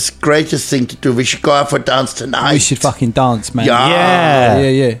dance is the greatest thing to do. We should go out for a dance tonight. We should fucking dance, man. Yeah.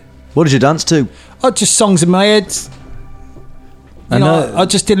 Yeah. What did you dance to? Oh, just songs in my head. I know. I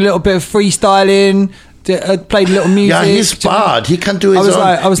just did a little bit of freestyling. I played a little music. Yeah, he's bad. He can do his own.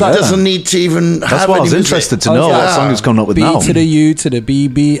 I was like, he doesn't need to even That's have what I any was music. interested to I was know. like, What song he's coming up with B now? to the U to the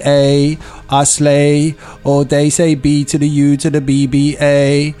BBA, I slay. Or they say B to the U to the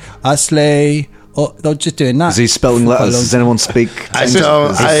BBA, I slay. Or they're just doing that. Is he spelling for quite a letters? long Does anyone speak? I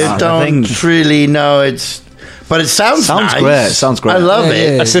I don't really know. But it sounds nice. great. It sounds great. I love Yeah,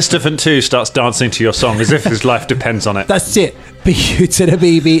 it. yeah. Assistant 2 starts dancing to your song as if his life depends on it. That's it. B to the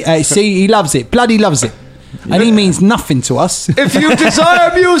BBA. See, he loves it. Bloody loves it. And he means nothing to us. If you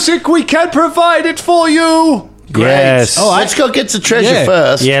desire music, we can provide it for you. Yes. Oh, Let's go get the treasure Yeah.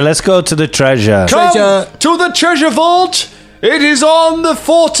 first. Yeah, let's go to the treasure. Treasure. Come to the treasure vault. It is on the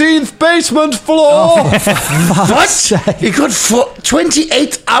 14th basement floor. What? You got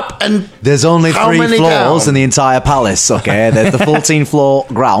 28 up and There's only how 3 many floors down? in the entire palace, okay? There's the 14th floor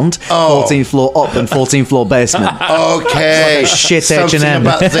ground, 14th floor up, and 14th floor basement. Okay. Shit Something H&M.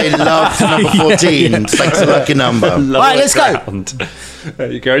 about they love number 14. It's like the lucky number. Right, let's go.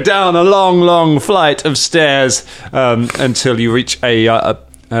 There you go. Down a long, long flight of stairs until you reach a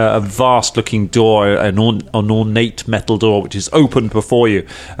vast-looking door, an ornate metal door, which is open before you,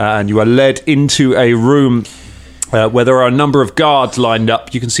 and you are led into a room where there are a number of guards lined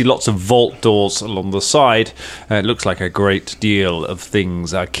up. You can see lots of vault doors along the side. It looks like a great deal of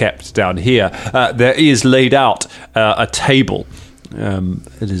things are kept down here. There is laid out a table.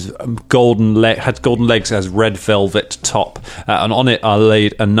 It is has golden legs, has red velvet top, and on it are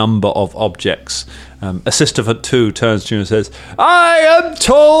laid a number of objects. Assistant 2 turns to you and says, I am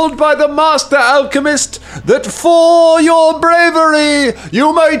told by the master alchemist that for your bravery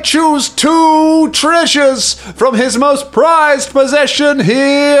you may choose 2 treasures from his most prized possession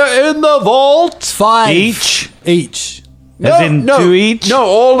here in the vault. 5 Each? each. As in 2 each?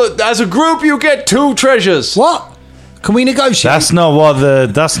 No, as a group you get 2 treasures. What? Can we negotiate? That's not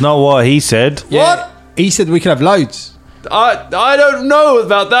what he said. What? He said we could have loads. I don't know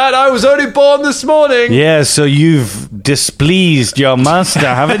about that. I was only born this morning. Yeah, so you've displeased your master,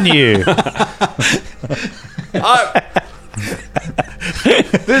 haven't you?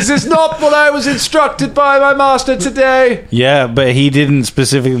 This is not what I was instructed by my master today. Yeah, but he didn't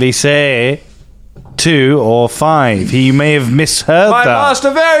specifically say 2 or 5. He may have misheard My that.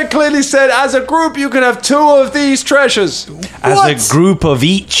 master very clearly said, as a group, you can have 2 of these treasures. As a group of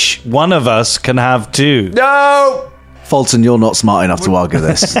each, one of us can have 2. No. Fulton, you're not smart enough to argue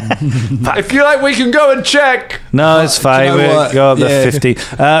this. If you like, we can go and check. No, it's fine. know We'll what? go up Yeah. to 50.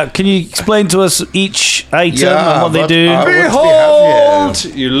 Can you explain to us each item Yeah, and what they but do? I- Behold!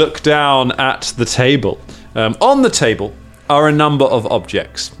 You look down at the table. On the table are a number of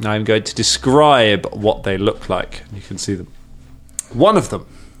objects. Now I'm going to describe what they look like. You can see them. One of them,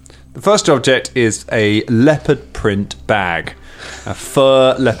 the first object, is a leopard print bag. A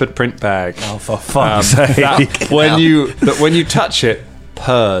fur leopard print bag. Oh, for fuck's sake. That when you touch it,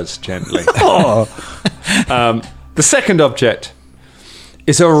 purrs gently. The second object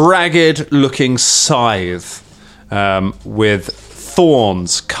is a ragged-looking scythe with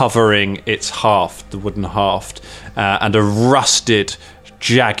thorns covering its haft, the wooden haft, and a rusted,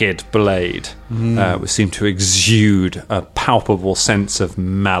 jagged blade, which seemed to exude a palpable sense of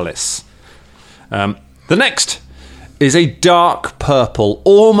malice. The next is a dark purple,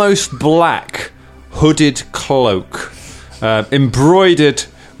 almost black, hooded cloak, embroidered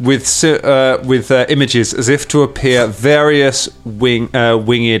with images as if to appear various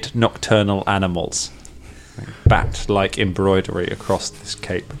winged nocturnal animals. Bat-like embroidery across this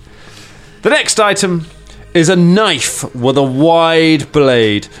cape. The next item is a knife with a wide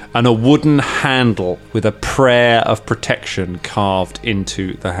blade and a wooden handle with a prayer of protection carved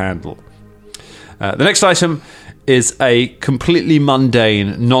into the handle. The next item is a completely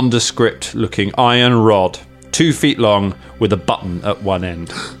mundane, nondescript looking iron rod, 2 feet long, with a button at one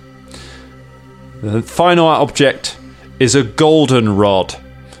end. The final object is a golden rod,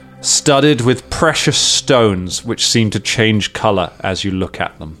 studded with precious stones which seem to change colour as you look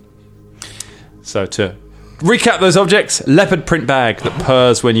at them. So to recap those objects: leopard print bag that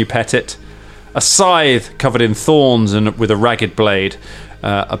purrs when you pet it, a scythe covered in thorns and with a ragged blade,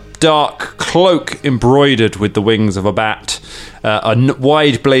 a dark cloak embroidered with the wings of a bat, a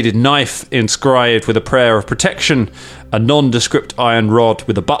wide-bladed knife inscribed with a prayer of protection, a nondescript iron rod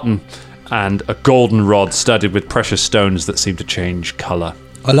with a button, and a golden rod studded with precious stones that seem to change colour.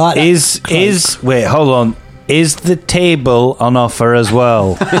 I like that. Wait, hold on. Is the table on offer as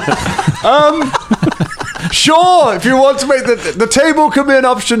well? Sure, if you want to make the table can be an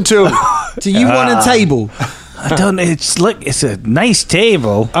option too. Do you want a table? I don't know. It's a nice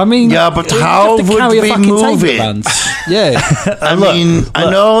table. I mean, Yeah, but you how have to would carry a we fucking move table it? around. Yeah. I mean, I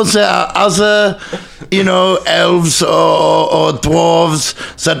know there are other, elves or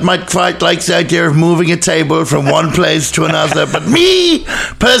dwarves that might quite like the idea of moving a table from one place to another, but me,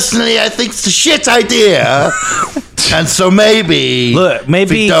 personally, I think it's a shit idea. And so maybe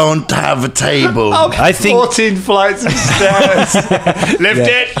we don't have a table. I think 14 flights of stairs. Lift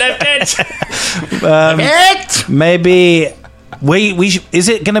it. maybe is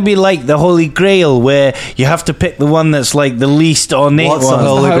it going to be like the Holy Grail where you have to pick the one that's like the least ornate What's the one?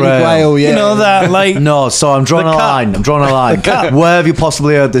 Holy Grail? yeah. You know that, like No, so I'm drawing The a cup. line. I'm drawing a line. Where have you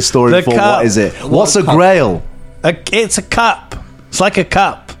possibly heard this story The before? cup. What is it? What's a cup? grail? it's a cup. It's like a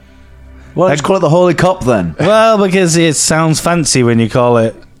cup. Why don't you call it the Holy Cup then? Well, because it sounds fancy when you call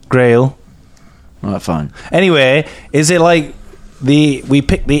it Grail. Right, fine. Anyway, is it like we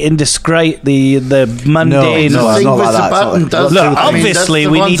pick the indiscreet, the mundane? No, I think not with like the that. button It's not does. Look, I mean, obviously that's the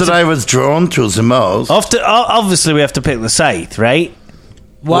we ones need that to- I was drawn to the most. Obviously, we have to pick the scythe, right?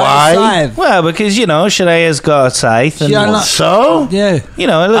 Why? Scythe? Well, because Shadea's got a scythe, and Yeah, like- So Yeah. it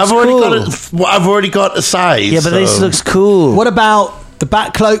looks cool. I've already got a size. Yeah, but this so- looks cool. What about the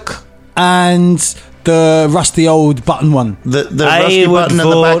bat cloak and the rusty old button one? the I rusty would button and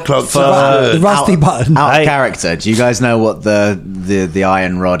the vote back clock. for- The rusty button. Out I- of character, do you guys know what the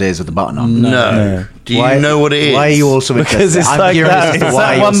iron rod is with the button on? No. Do you know what it is? Why are you also interested? Because it's I'm like curious that. as to It's why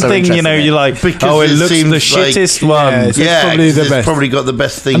that you're one so thing, interested in it. you're like, Because it it looks the seems like- shittest one. Yeah, it's Yeah, probably the it's best. probably got the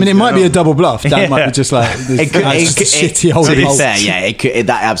best thing. I mean, it might be a going double bluff. Dan might Yeah. be just like, It could, that's just a shitty old to be bolt. fair, yeah,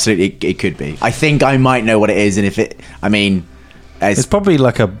 that absolutely it could be. I think I might know what it is, and if it, I mean, It's probably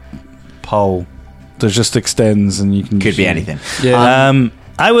like a pole that just extends, and you can could be anything. Yeah.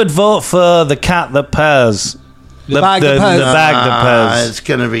 I would vote for the cat that purrs. The bag that purrs. The bag that purrs. It's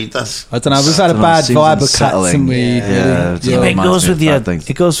gonna be that's. I don't know. We've had a Dunno, bad seems vibe of cats, unsettling. haven't we? Yeah, Really? it's Yeah, all it reminds goes me with of your. bad things.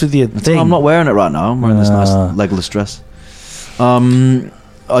 It goes with your thing. I'm not wearing it right now. I'm wearing this nice legless dress. I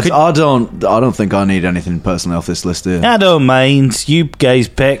don't think I need anything personally off this list here. I don't mind. You guys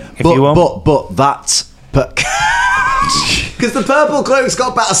pick if you want. But that's because the purple cloak's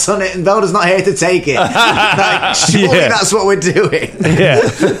got bats on it, and Velda's not here to take it. Like, surely Yeah. that's what we're doing.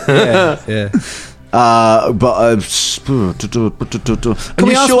 Yeah. Yeah. Can Can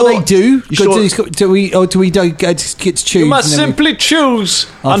we ask what they do? Do we don't get to choose? You must and then simply choose.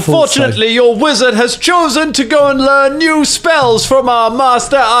 I Unfortunately, your wizard has chosen to go and learn new spells from our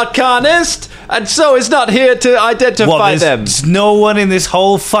master arcanist, and so is not here to identify them. There's no one in this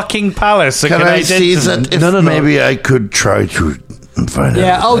whole fucking palace that Can can I see that? If maybe I could try to find out.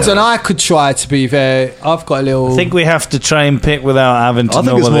 Yeah, hold on. I could try, to be fair. I've got a little... I think we have to try and pick without having to I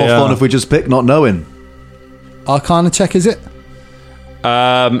know think it's what more they fun are. if we just pick not knowing. Arcana check, is it?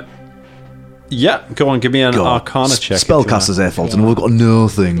 Yeah, go on, give me an arcana check. Spellcasters here, Fulton, and we've got no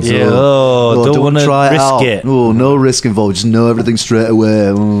things. Yeah, don't want to risk it. Oh, no risk involved. Just know everything straight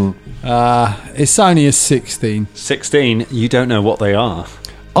away. Oh. It's only a 16. 16, you don't know what they are.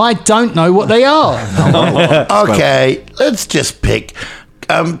 I don't know what they are. Okay, let's just pick.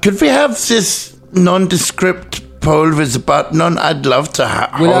 Could we have this nondescript pulver's button on? I'd love to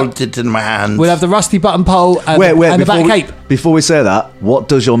hold it in my hand. We'll have the rusty button pole and, Wait, and the back cape. Before we say that, what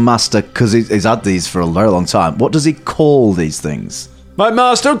does your master, because he's had these for a very long time, what does he call these things? My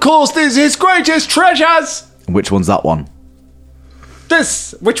master calls these his greatest treasures. And which one's that one?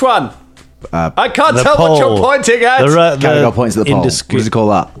 This, which one? I can't the tell what you're pole. pointing at. Carrier points at the pole. What does he call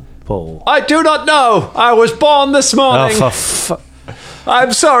that? Pole. I do not know. I was born this morning.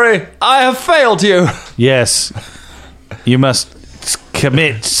 I'm sorry. I have failed you. Yes. You must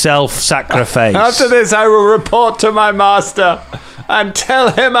commit self-sacrifice. After this, I will report to my master and tell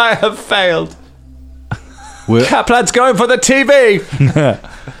him I have failed. Kaplan's going for the TV.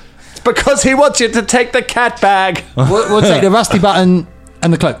 It's because he wants you to take the cat bag. We'll take the rusty button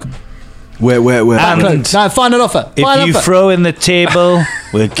and the cloak. Wait. And No, final offer. if you throw in the table,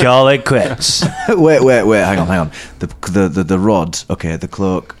 we'll call it quits. Wait. Hang on. The rod. Okay, the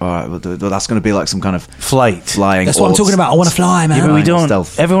cloak. All right, well, that's going to be like some kind of flying. That's what I'm talking about. I want to fly, man. Yeah, but we don't.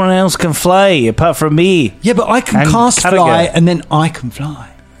 Stealth. Everyone else can fly apart from me. Yeah, but I can And cast Carragher. fly and then I can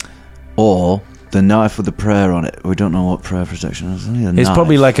fly. Or the knife with the prayer on it. We don't know what prayer protection is. It's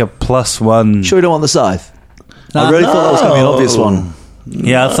probably like a +1. Sure, we don't want the scythe. I really thought that was going to be an obvious one.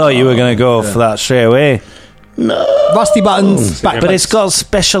 Yeah, I thought you were going to go for that straight away. Rusty buttons, back. But it's got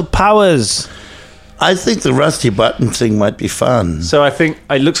special powers. I think the rusty button thing might be fun. So I think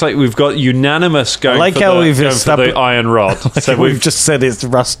it looks like we've got unanimous going I like for, how the, we've going for the iron rod. So We've just said it's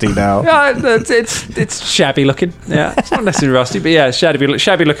rusty now. Yeah, it's shabby looking. Yeah, it's not necessarily rusty, but yeah, shabby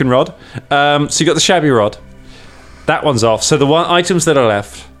looking rod. So you got the shabby rod. That one's off. So the items that are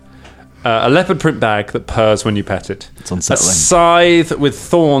left: a leopard print bag that purrs when you pet it. It's unsettling. A scythe with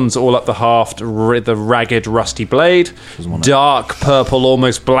thorns all up the haft, the ragged, rusty blade. Dark purple,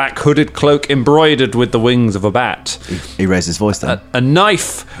 almost black hooded cloak embroidered with the wings of a bat. He raised his voice then. A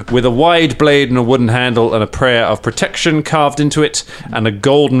knife with a wide blade and a wooden handle and a prayer of protection carved into it, and a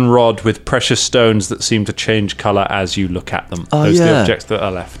golden rod with precious stones that seem to change colour as you look at them. Oh, Those are the yeah. objects that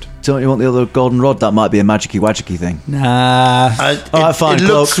are left. Don't you want the other golden rod? That might be a magicy thing. Nah. Fine, It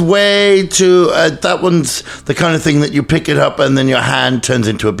looks way too... that one's the kind of thing that you pick it up and then your hand turns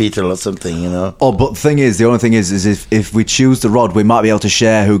into a beetle or something, you know? Oh, but the only thing is if we choose the rod, we might be able to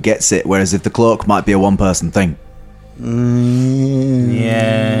share who gets it, whereas if the cloak might be a one-person thing.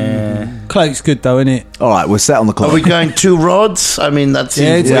 Yeah. Cloak's good though, isn't it? All right, we're set on the cloak. Are we going 2 rods? I mean, that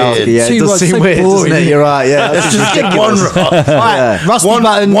seems Yeah, weird. Yeah, it Two does rods, seem so weird, doesn't boring. it? You're right, yeah. Let's just get one rod. Alright, rusty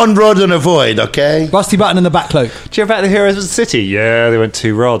button. One rod and a void, okay? Rusty button and the back cloak. Do you hear about the Heroes of the City? Yeah, they went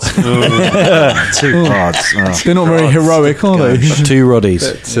 2 rods. 2 rods. They're not very heroic, are they? 2 roddies.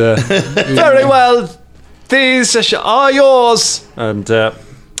 Very well. These are yours. And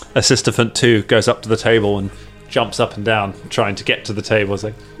Assistant 2 goes up to the table and jumps up and down, trying to get to the table,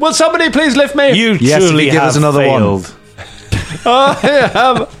 saying, "Will somebody please lift me?" You Yes, truly give us have another failed. one.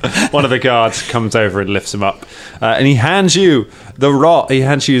 One of the guards comes over and lifts him up, and he hands you the rod. He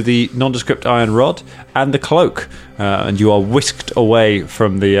hands you the nondescript iron rod and the cloak, and you are whisked away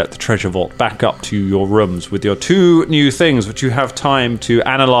from the treasure vault back up to your rooms with your 2 new things, which you have time to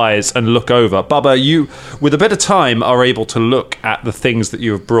analyze and look over. Bubba, you, with a bit of time, are able to look at the things that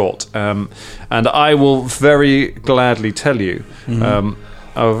you have brought, and I will very gladly tell you.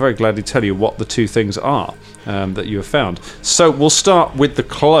 I will very gladly tell you what the 2 things are that you have found. So we'll start with the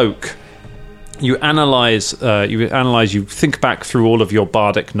cloak. You analyze. You think back through all of your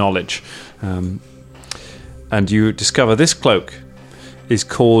bardic knowledge, and you discover this cloak is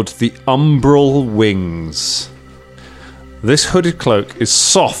called the Umbral Wings. This hooded cloak is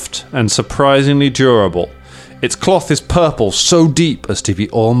soft and surprisingly durable. Its cloth is purple, so deep as to be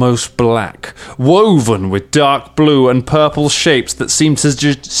almost black, woven with dark blue and purple shapes that seem to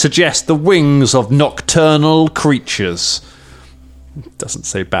suggest the wings of nocturnal creatures. Doesn't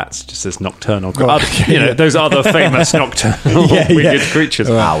say bats, just says nocturnal. Those other famous nocturnal winged creatures.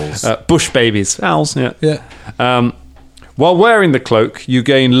 Owls. Bush babies. Owls, yeah. Yeah. While wearing the cloak, you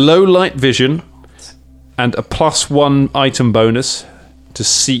gain low light vision and a +1 item bonus to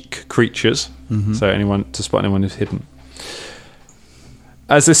seek creatures. So to spot anyone who's hidden.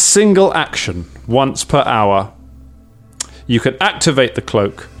 As a single action, once per hour, you can activate the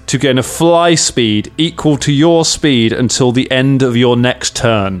cloak to gain a fly speed equal to your speed until the end of your next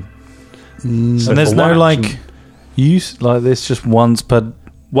turn. So and there's for no one action- use like this, just once per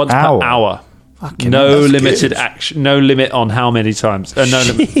hour. No limited action. No limit on how many times. No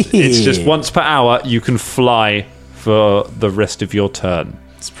limit. It's just once per hour. You can fly for the rest of your turn.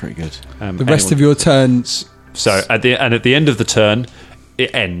 It's pretty good. The rest of your turns. So at the end of the turn,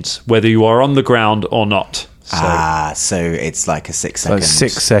 it ends whether you are on the ground or not. So, So it's like a 6 So seconds.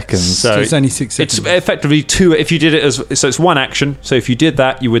 6 seconds. So it's only 6 seconds. It's effectively 2. If you did it so it's 1 action. So if you did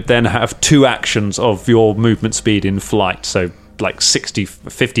that, you would then have 2 actions of your movement speed in flight. So like 50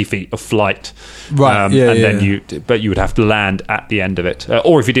 feet of flight, right? Then you would have to land at the end of it.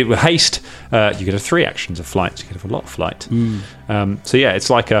 Or if you did it with haste, you could have 3 actions of flight. So you could have a lot of flight. So yeah, it's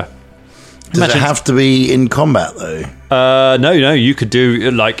like a. Does it have to be in combat though? No, you could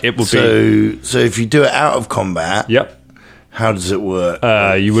do like it would be. So if you do it out of combat, Yep. How does it work?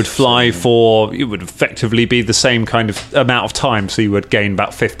 You would fly for. It would effectively be the same kind of amount of time. So you would gain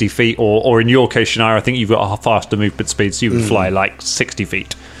about 50 feet, or in your case, Shania, I think you've got a faster movement speed, so you would fly like 60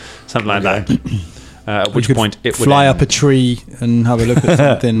 feet, something like that. At which point it would fly up a tree and have a look at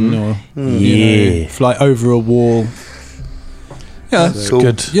something, or fly over a wall. Yeah, that's cool.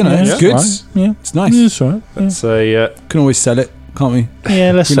 Good. It's good. Right. Yeah, it's nice. Yeah, that's right. So can always sell it, can't we?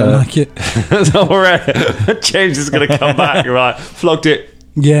 Yeah, let's we sell don't it. like it. That's all right. James is going to come back. Right, flogged it.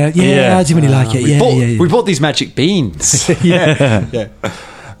 Yeah. I didn't really like it. We bought these magic beans. yeah.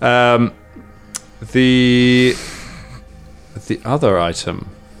 The other item.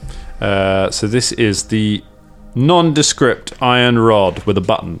 So this is the nondescript iron rod with a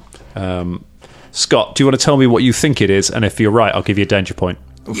button. Scott, do you want to tell me what you think it is? And if you're right, I'll give you a danger point.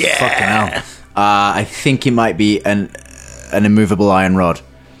 Yeah. Fucking hell. I think it might be an immovable iron rod.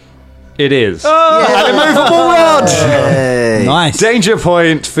 It is. An immovable rod. Hey. Nice. Danger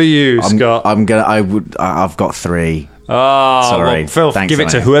point for you, Scott. I've got 3. Oh, sorry. Well, Phil, Thanks, give it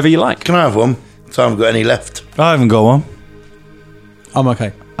to mate. whoever you like. Can I have one? So I haven't got any left. I haven't got one. I'm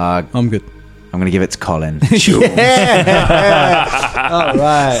okay. I'm good. I'm going to give it to Colin. All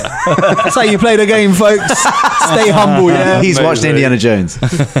right. That's how you play the game, folks. Stay humble, yeah? He's watched Indiana Jones. Can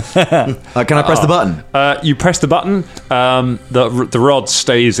I press the button? You press the button, the rod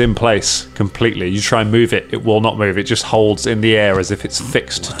stays in place completely. You try and move it, it will not move. It just holds in the air as if it's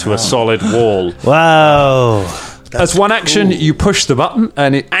fixed to a solid wall. Wow. As one action, you push the button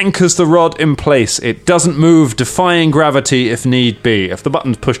and it anchors the rod in place. It doesn't move, defying gravity if need be. If the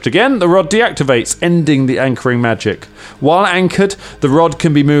button's pushed again, the rod deactivates, ending the anchoring magic. While anchored, the rod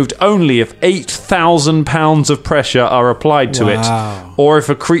can be moved only if 8,000 pounds of pressure are applied to it, or if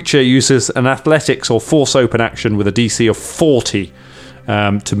a creature uses an athletics or force open action with a DC of 40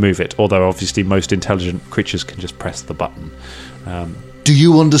 to move it, although obviously most intelligent creatures can just press the button. Do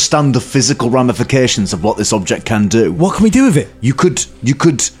you understand the physical ramifications of what this object can do? What can we do with it? You could.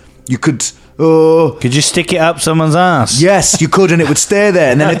 Could you stick it up someone's ass? Yes, you could, and it would stay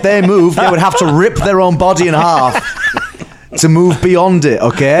there. And then if they move, they would have to rip their own body in half to move beyond it.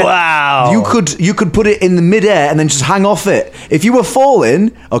 Okay. Wow. You could put it in the midair and then just hang off it. If you were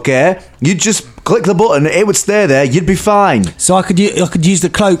falling, okay, you'd just click the button. It would stay there. You'd be fine. So I could use the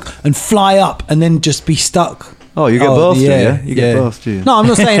cloak and fly up and then just be stuck. Oh, you get both, do you? You get both, do you? No, I'm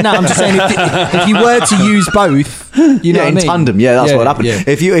not saying that. I'm just saying if you were to use both, you know what I in mean? tandem, that's what happened. Yeah.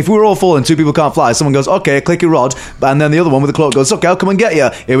 If we were all falling, 2 people can't fly, someone goes, okay, click your rod, and then the other one with the cloak goes, okay, I'll come and get you.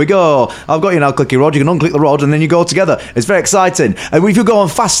 Here we go. I've got you now, click your rod. You can unclick the rod, and then you go together. It's very exciting. And if you're going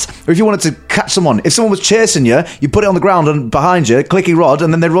fast, or if you wanted to catch someone, if someone was chasing you, you put it on the ground and behind you, click your rod,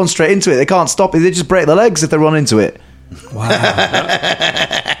 and then they run straight into it. They can't stop it. They just break their legs if they run into it. Wow.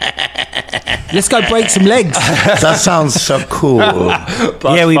 Let's go break some legs. That sounds so cool.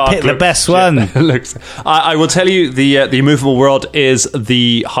 Yeah, we picked the best one. I will tell you, the immovable rod is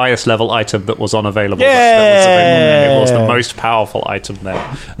the highest level item that was unavailable. Yeah. It was the most powerful item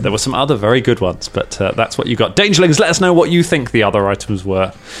there. There were some other very good ones, but that's what you got. Dangerlings, let us know what you think the other items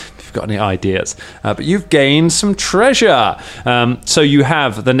were. If you've got any ideas. But you've gained some treasure. So you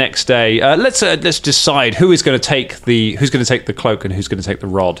have the next day. Let's decide who is going to take the cloak and who's going to take the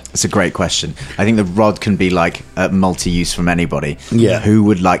rod. It's a great question. I think the rod can be like multi-use from anybody. Yeah. Who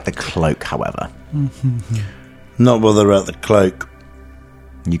would like the cloak, however? Not bother about the cloak.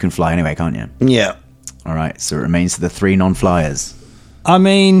 You can fly anyway, can't you? Yeah. All right, so it remains to the 3 non-flyers. I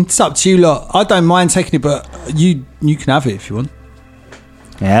mean, it's up to you lot. I don't mind taking it, but you can have it if you want.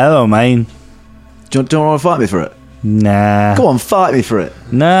 Yeah, hello, man. Do you want to fight me for it? Nah. Go on, fight me for it.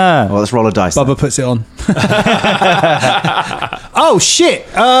 Nah. Well, let's roll a dice. Bubba puts it on. Oh, shit.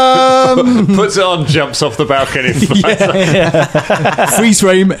 Puts it on, jumps off the balcony. Freeze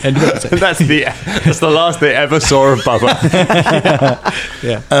frame. End of episode. That's the last they ever saw of Bubba.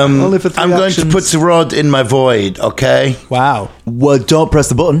 Only for 3 I'm going to actions. put the rod in my void, okay? Wow. Well, don't press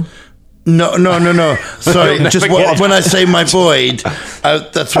the button. No. Sorry, just when I say my void,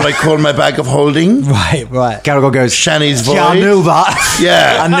 that's what I call my bag of holding. Right. Caragor goes, Shani's void. yeah, I knew that.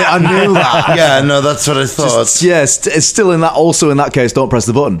 Yeah. I knew that. Yeah, no, that's what I thought. It's still in that. Also, in that case, don't press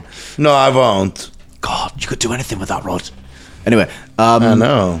the button. No, I won't. God, you could do anything with that rod. Anyway, I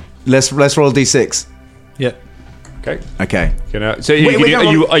know. let's roll a d6. Yeah. Okay. Okay. So Wait,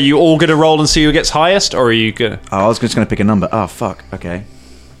 are you all going to roll and see who gets highest, or are you going to... I was just going to pick a number. Oh, fuck. Okay.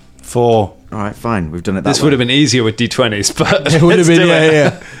 4. All right, fine. We've done it that This way. would have been easier with D20s, but It would have let's been, do it.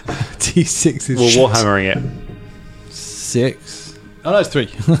 yeah. T6 is We're warhammering it. 6. Oh, no, it's 3.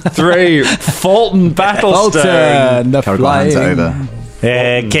 3. Fulton Battlestone. Bolton, the Caragor hands it flying.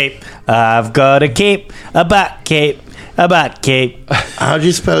 over. Cape. I've got a cape. A bat cape. A bat cape. How do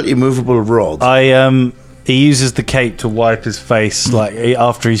you spell immovable rod? He uses the cape to wipe his face, like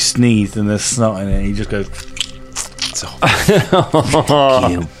after he sneezed and there's snot in it. He just goes.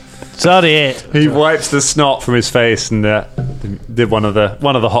 Sorry. He wipes the snot from his face, and the one of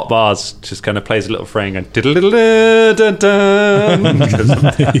the hot bars just kind of plays a little frame and diddle-diddle-dun-dun,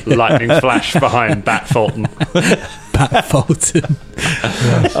 because lightning flash behind Bat Fulton. Bat Fulton.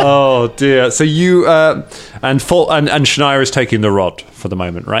 Oh dear! So you and Shania is taking the rod for the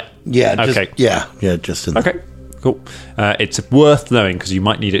moment, right? Yeah. Okay. Just in Okay. Cool. It's worth knowing because you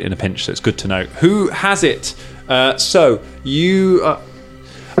might need it in a pinch, so it's good to know. Who has it? So you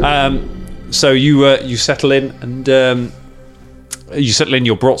settle in and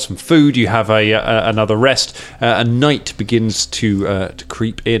you're brought some food. You have another rest. And night begins to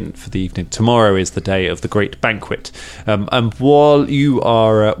creep in for the evening. Tomorrow is the day of the great banquet. And while you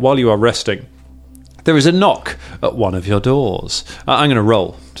are resting, there is a knock at one of your doors. I'm going to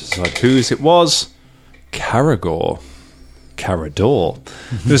roll to decide whose it was. Carador.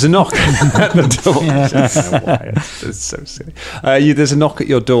 There's a knock at the door. I don't know why. It's so silly. There's a knock at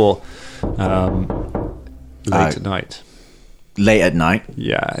your door late at night. Late at night.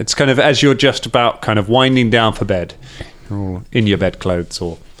 Yeah, it's kind of as you're just about kind of winding down for bed, or in your bedclothes,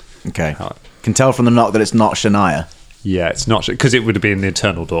 or Okay. Can tell from the knock that it's not Shania. yeah, it's not because it would have been the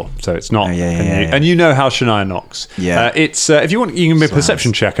internal door, so it's not. Yeah. And you know how Shania knocks. Yeah. It's if you want, you can make a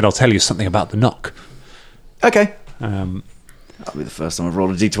perception check, and I'll tell you something about the knock. Okay. That'll be the first time I've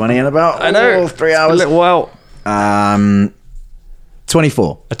rolled a d20 in about 3 A hours. little while.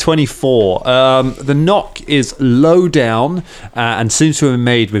 24. A 24. The knock is low down and seems to have been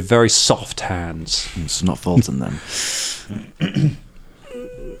made with very soft hands. It's not Fulton then.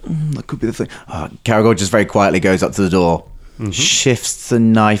 That could be the thing. Caragor just very quietly goes up to the door, shifts the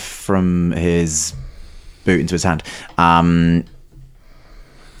knife from his boot into his hand. And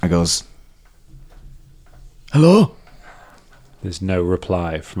goes, hello? There's no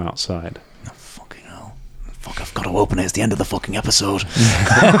reply from outside. Oh, fucking hell. Fuck, I've got to open it. It's the end of the fucking episode.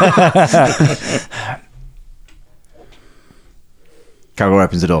 Caragor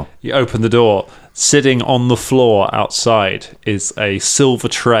opens the door. You open the door. Sitting on the floor outside is a silver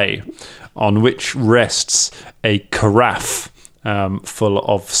tray on which rests a carafe full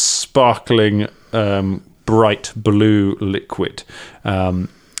of sparkling bright blue liquid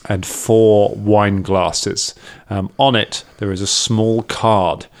and 4 wine glasses. On it, there is a small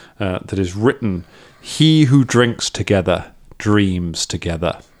card that is written, "He who drinks together dreams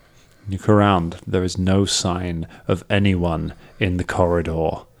together." Look around. There is no sign of anyone in the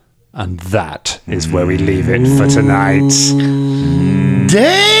corridor. And that is where we leave it for tonight.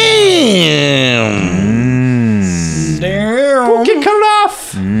 Damn. Fucking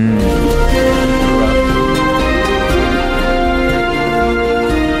carafe!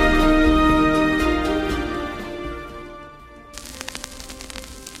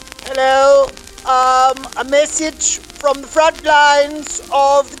 Hello, a message from the front lines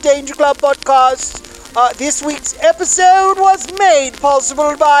of the Danger Club podcast. This week's episode was made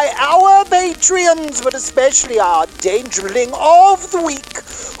possible by our Patreons, but especially our Dangerling of the Week,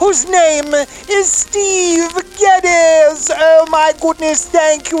 whose name is Steve Geddes. Oh my goodness,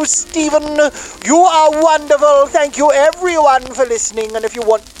 thank you, Stephen. You are wonderful. Thank you, everyone, for listening. And if you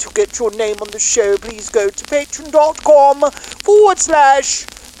want to get your name on the show, please go to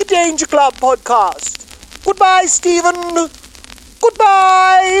patreon.com/The Danger Club Podcast. Goodbye, Stephen.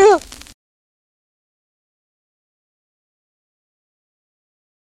 Goodbye.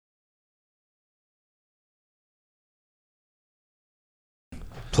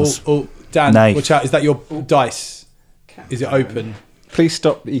 Oh, Dan, Knife. watch out. Is that your dice? Is it open? Please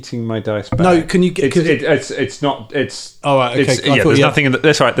stop eating my dice bag. No, can you get... It's not... It's... Oh, right, okay. It's, yeah, there's nothing in the...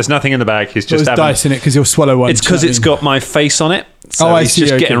 That's right, there's nothing in the bag. He's just There's dice in it because you'll swallow one. It's because it's got my face on it. So I he's see,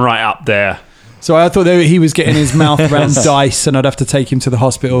 just okay. getting right up there. So I thought that he was getting his mouth around dice and I'd have to take him to the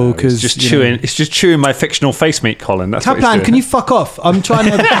hospital because... It's just chewing. It's just chewing my fictional face meat, Colin. That's what he's Kaplan, doing. can you fuck off? I'm trying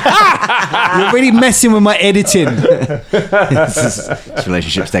to... You're really messing with my editing. This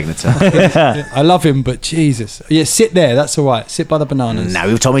relationship's taking a turn. I love him, but Jesus. Yeah, sit there. That's all right. Sit by the bananas. Now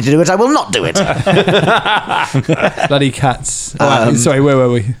you've told me to do it, I will not do it. Bloody cats. All right, sorry, where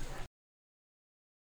were we?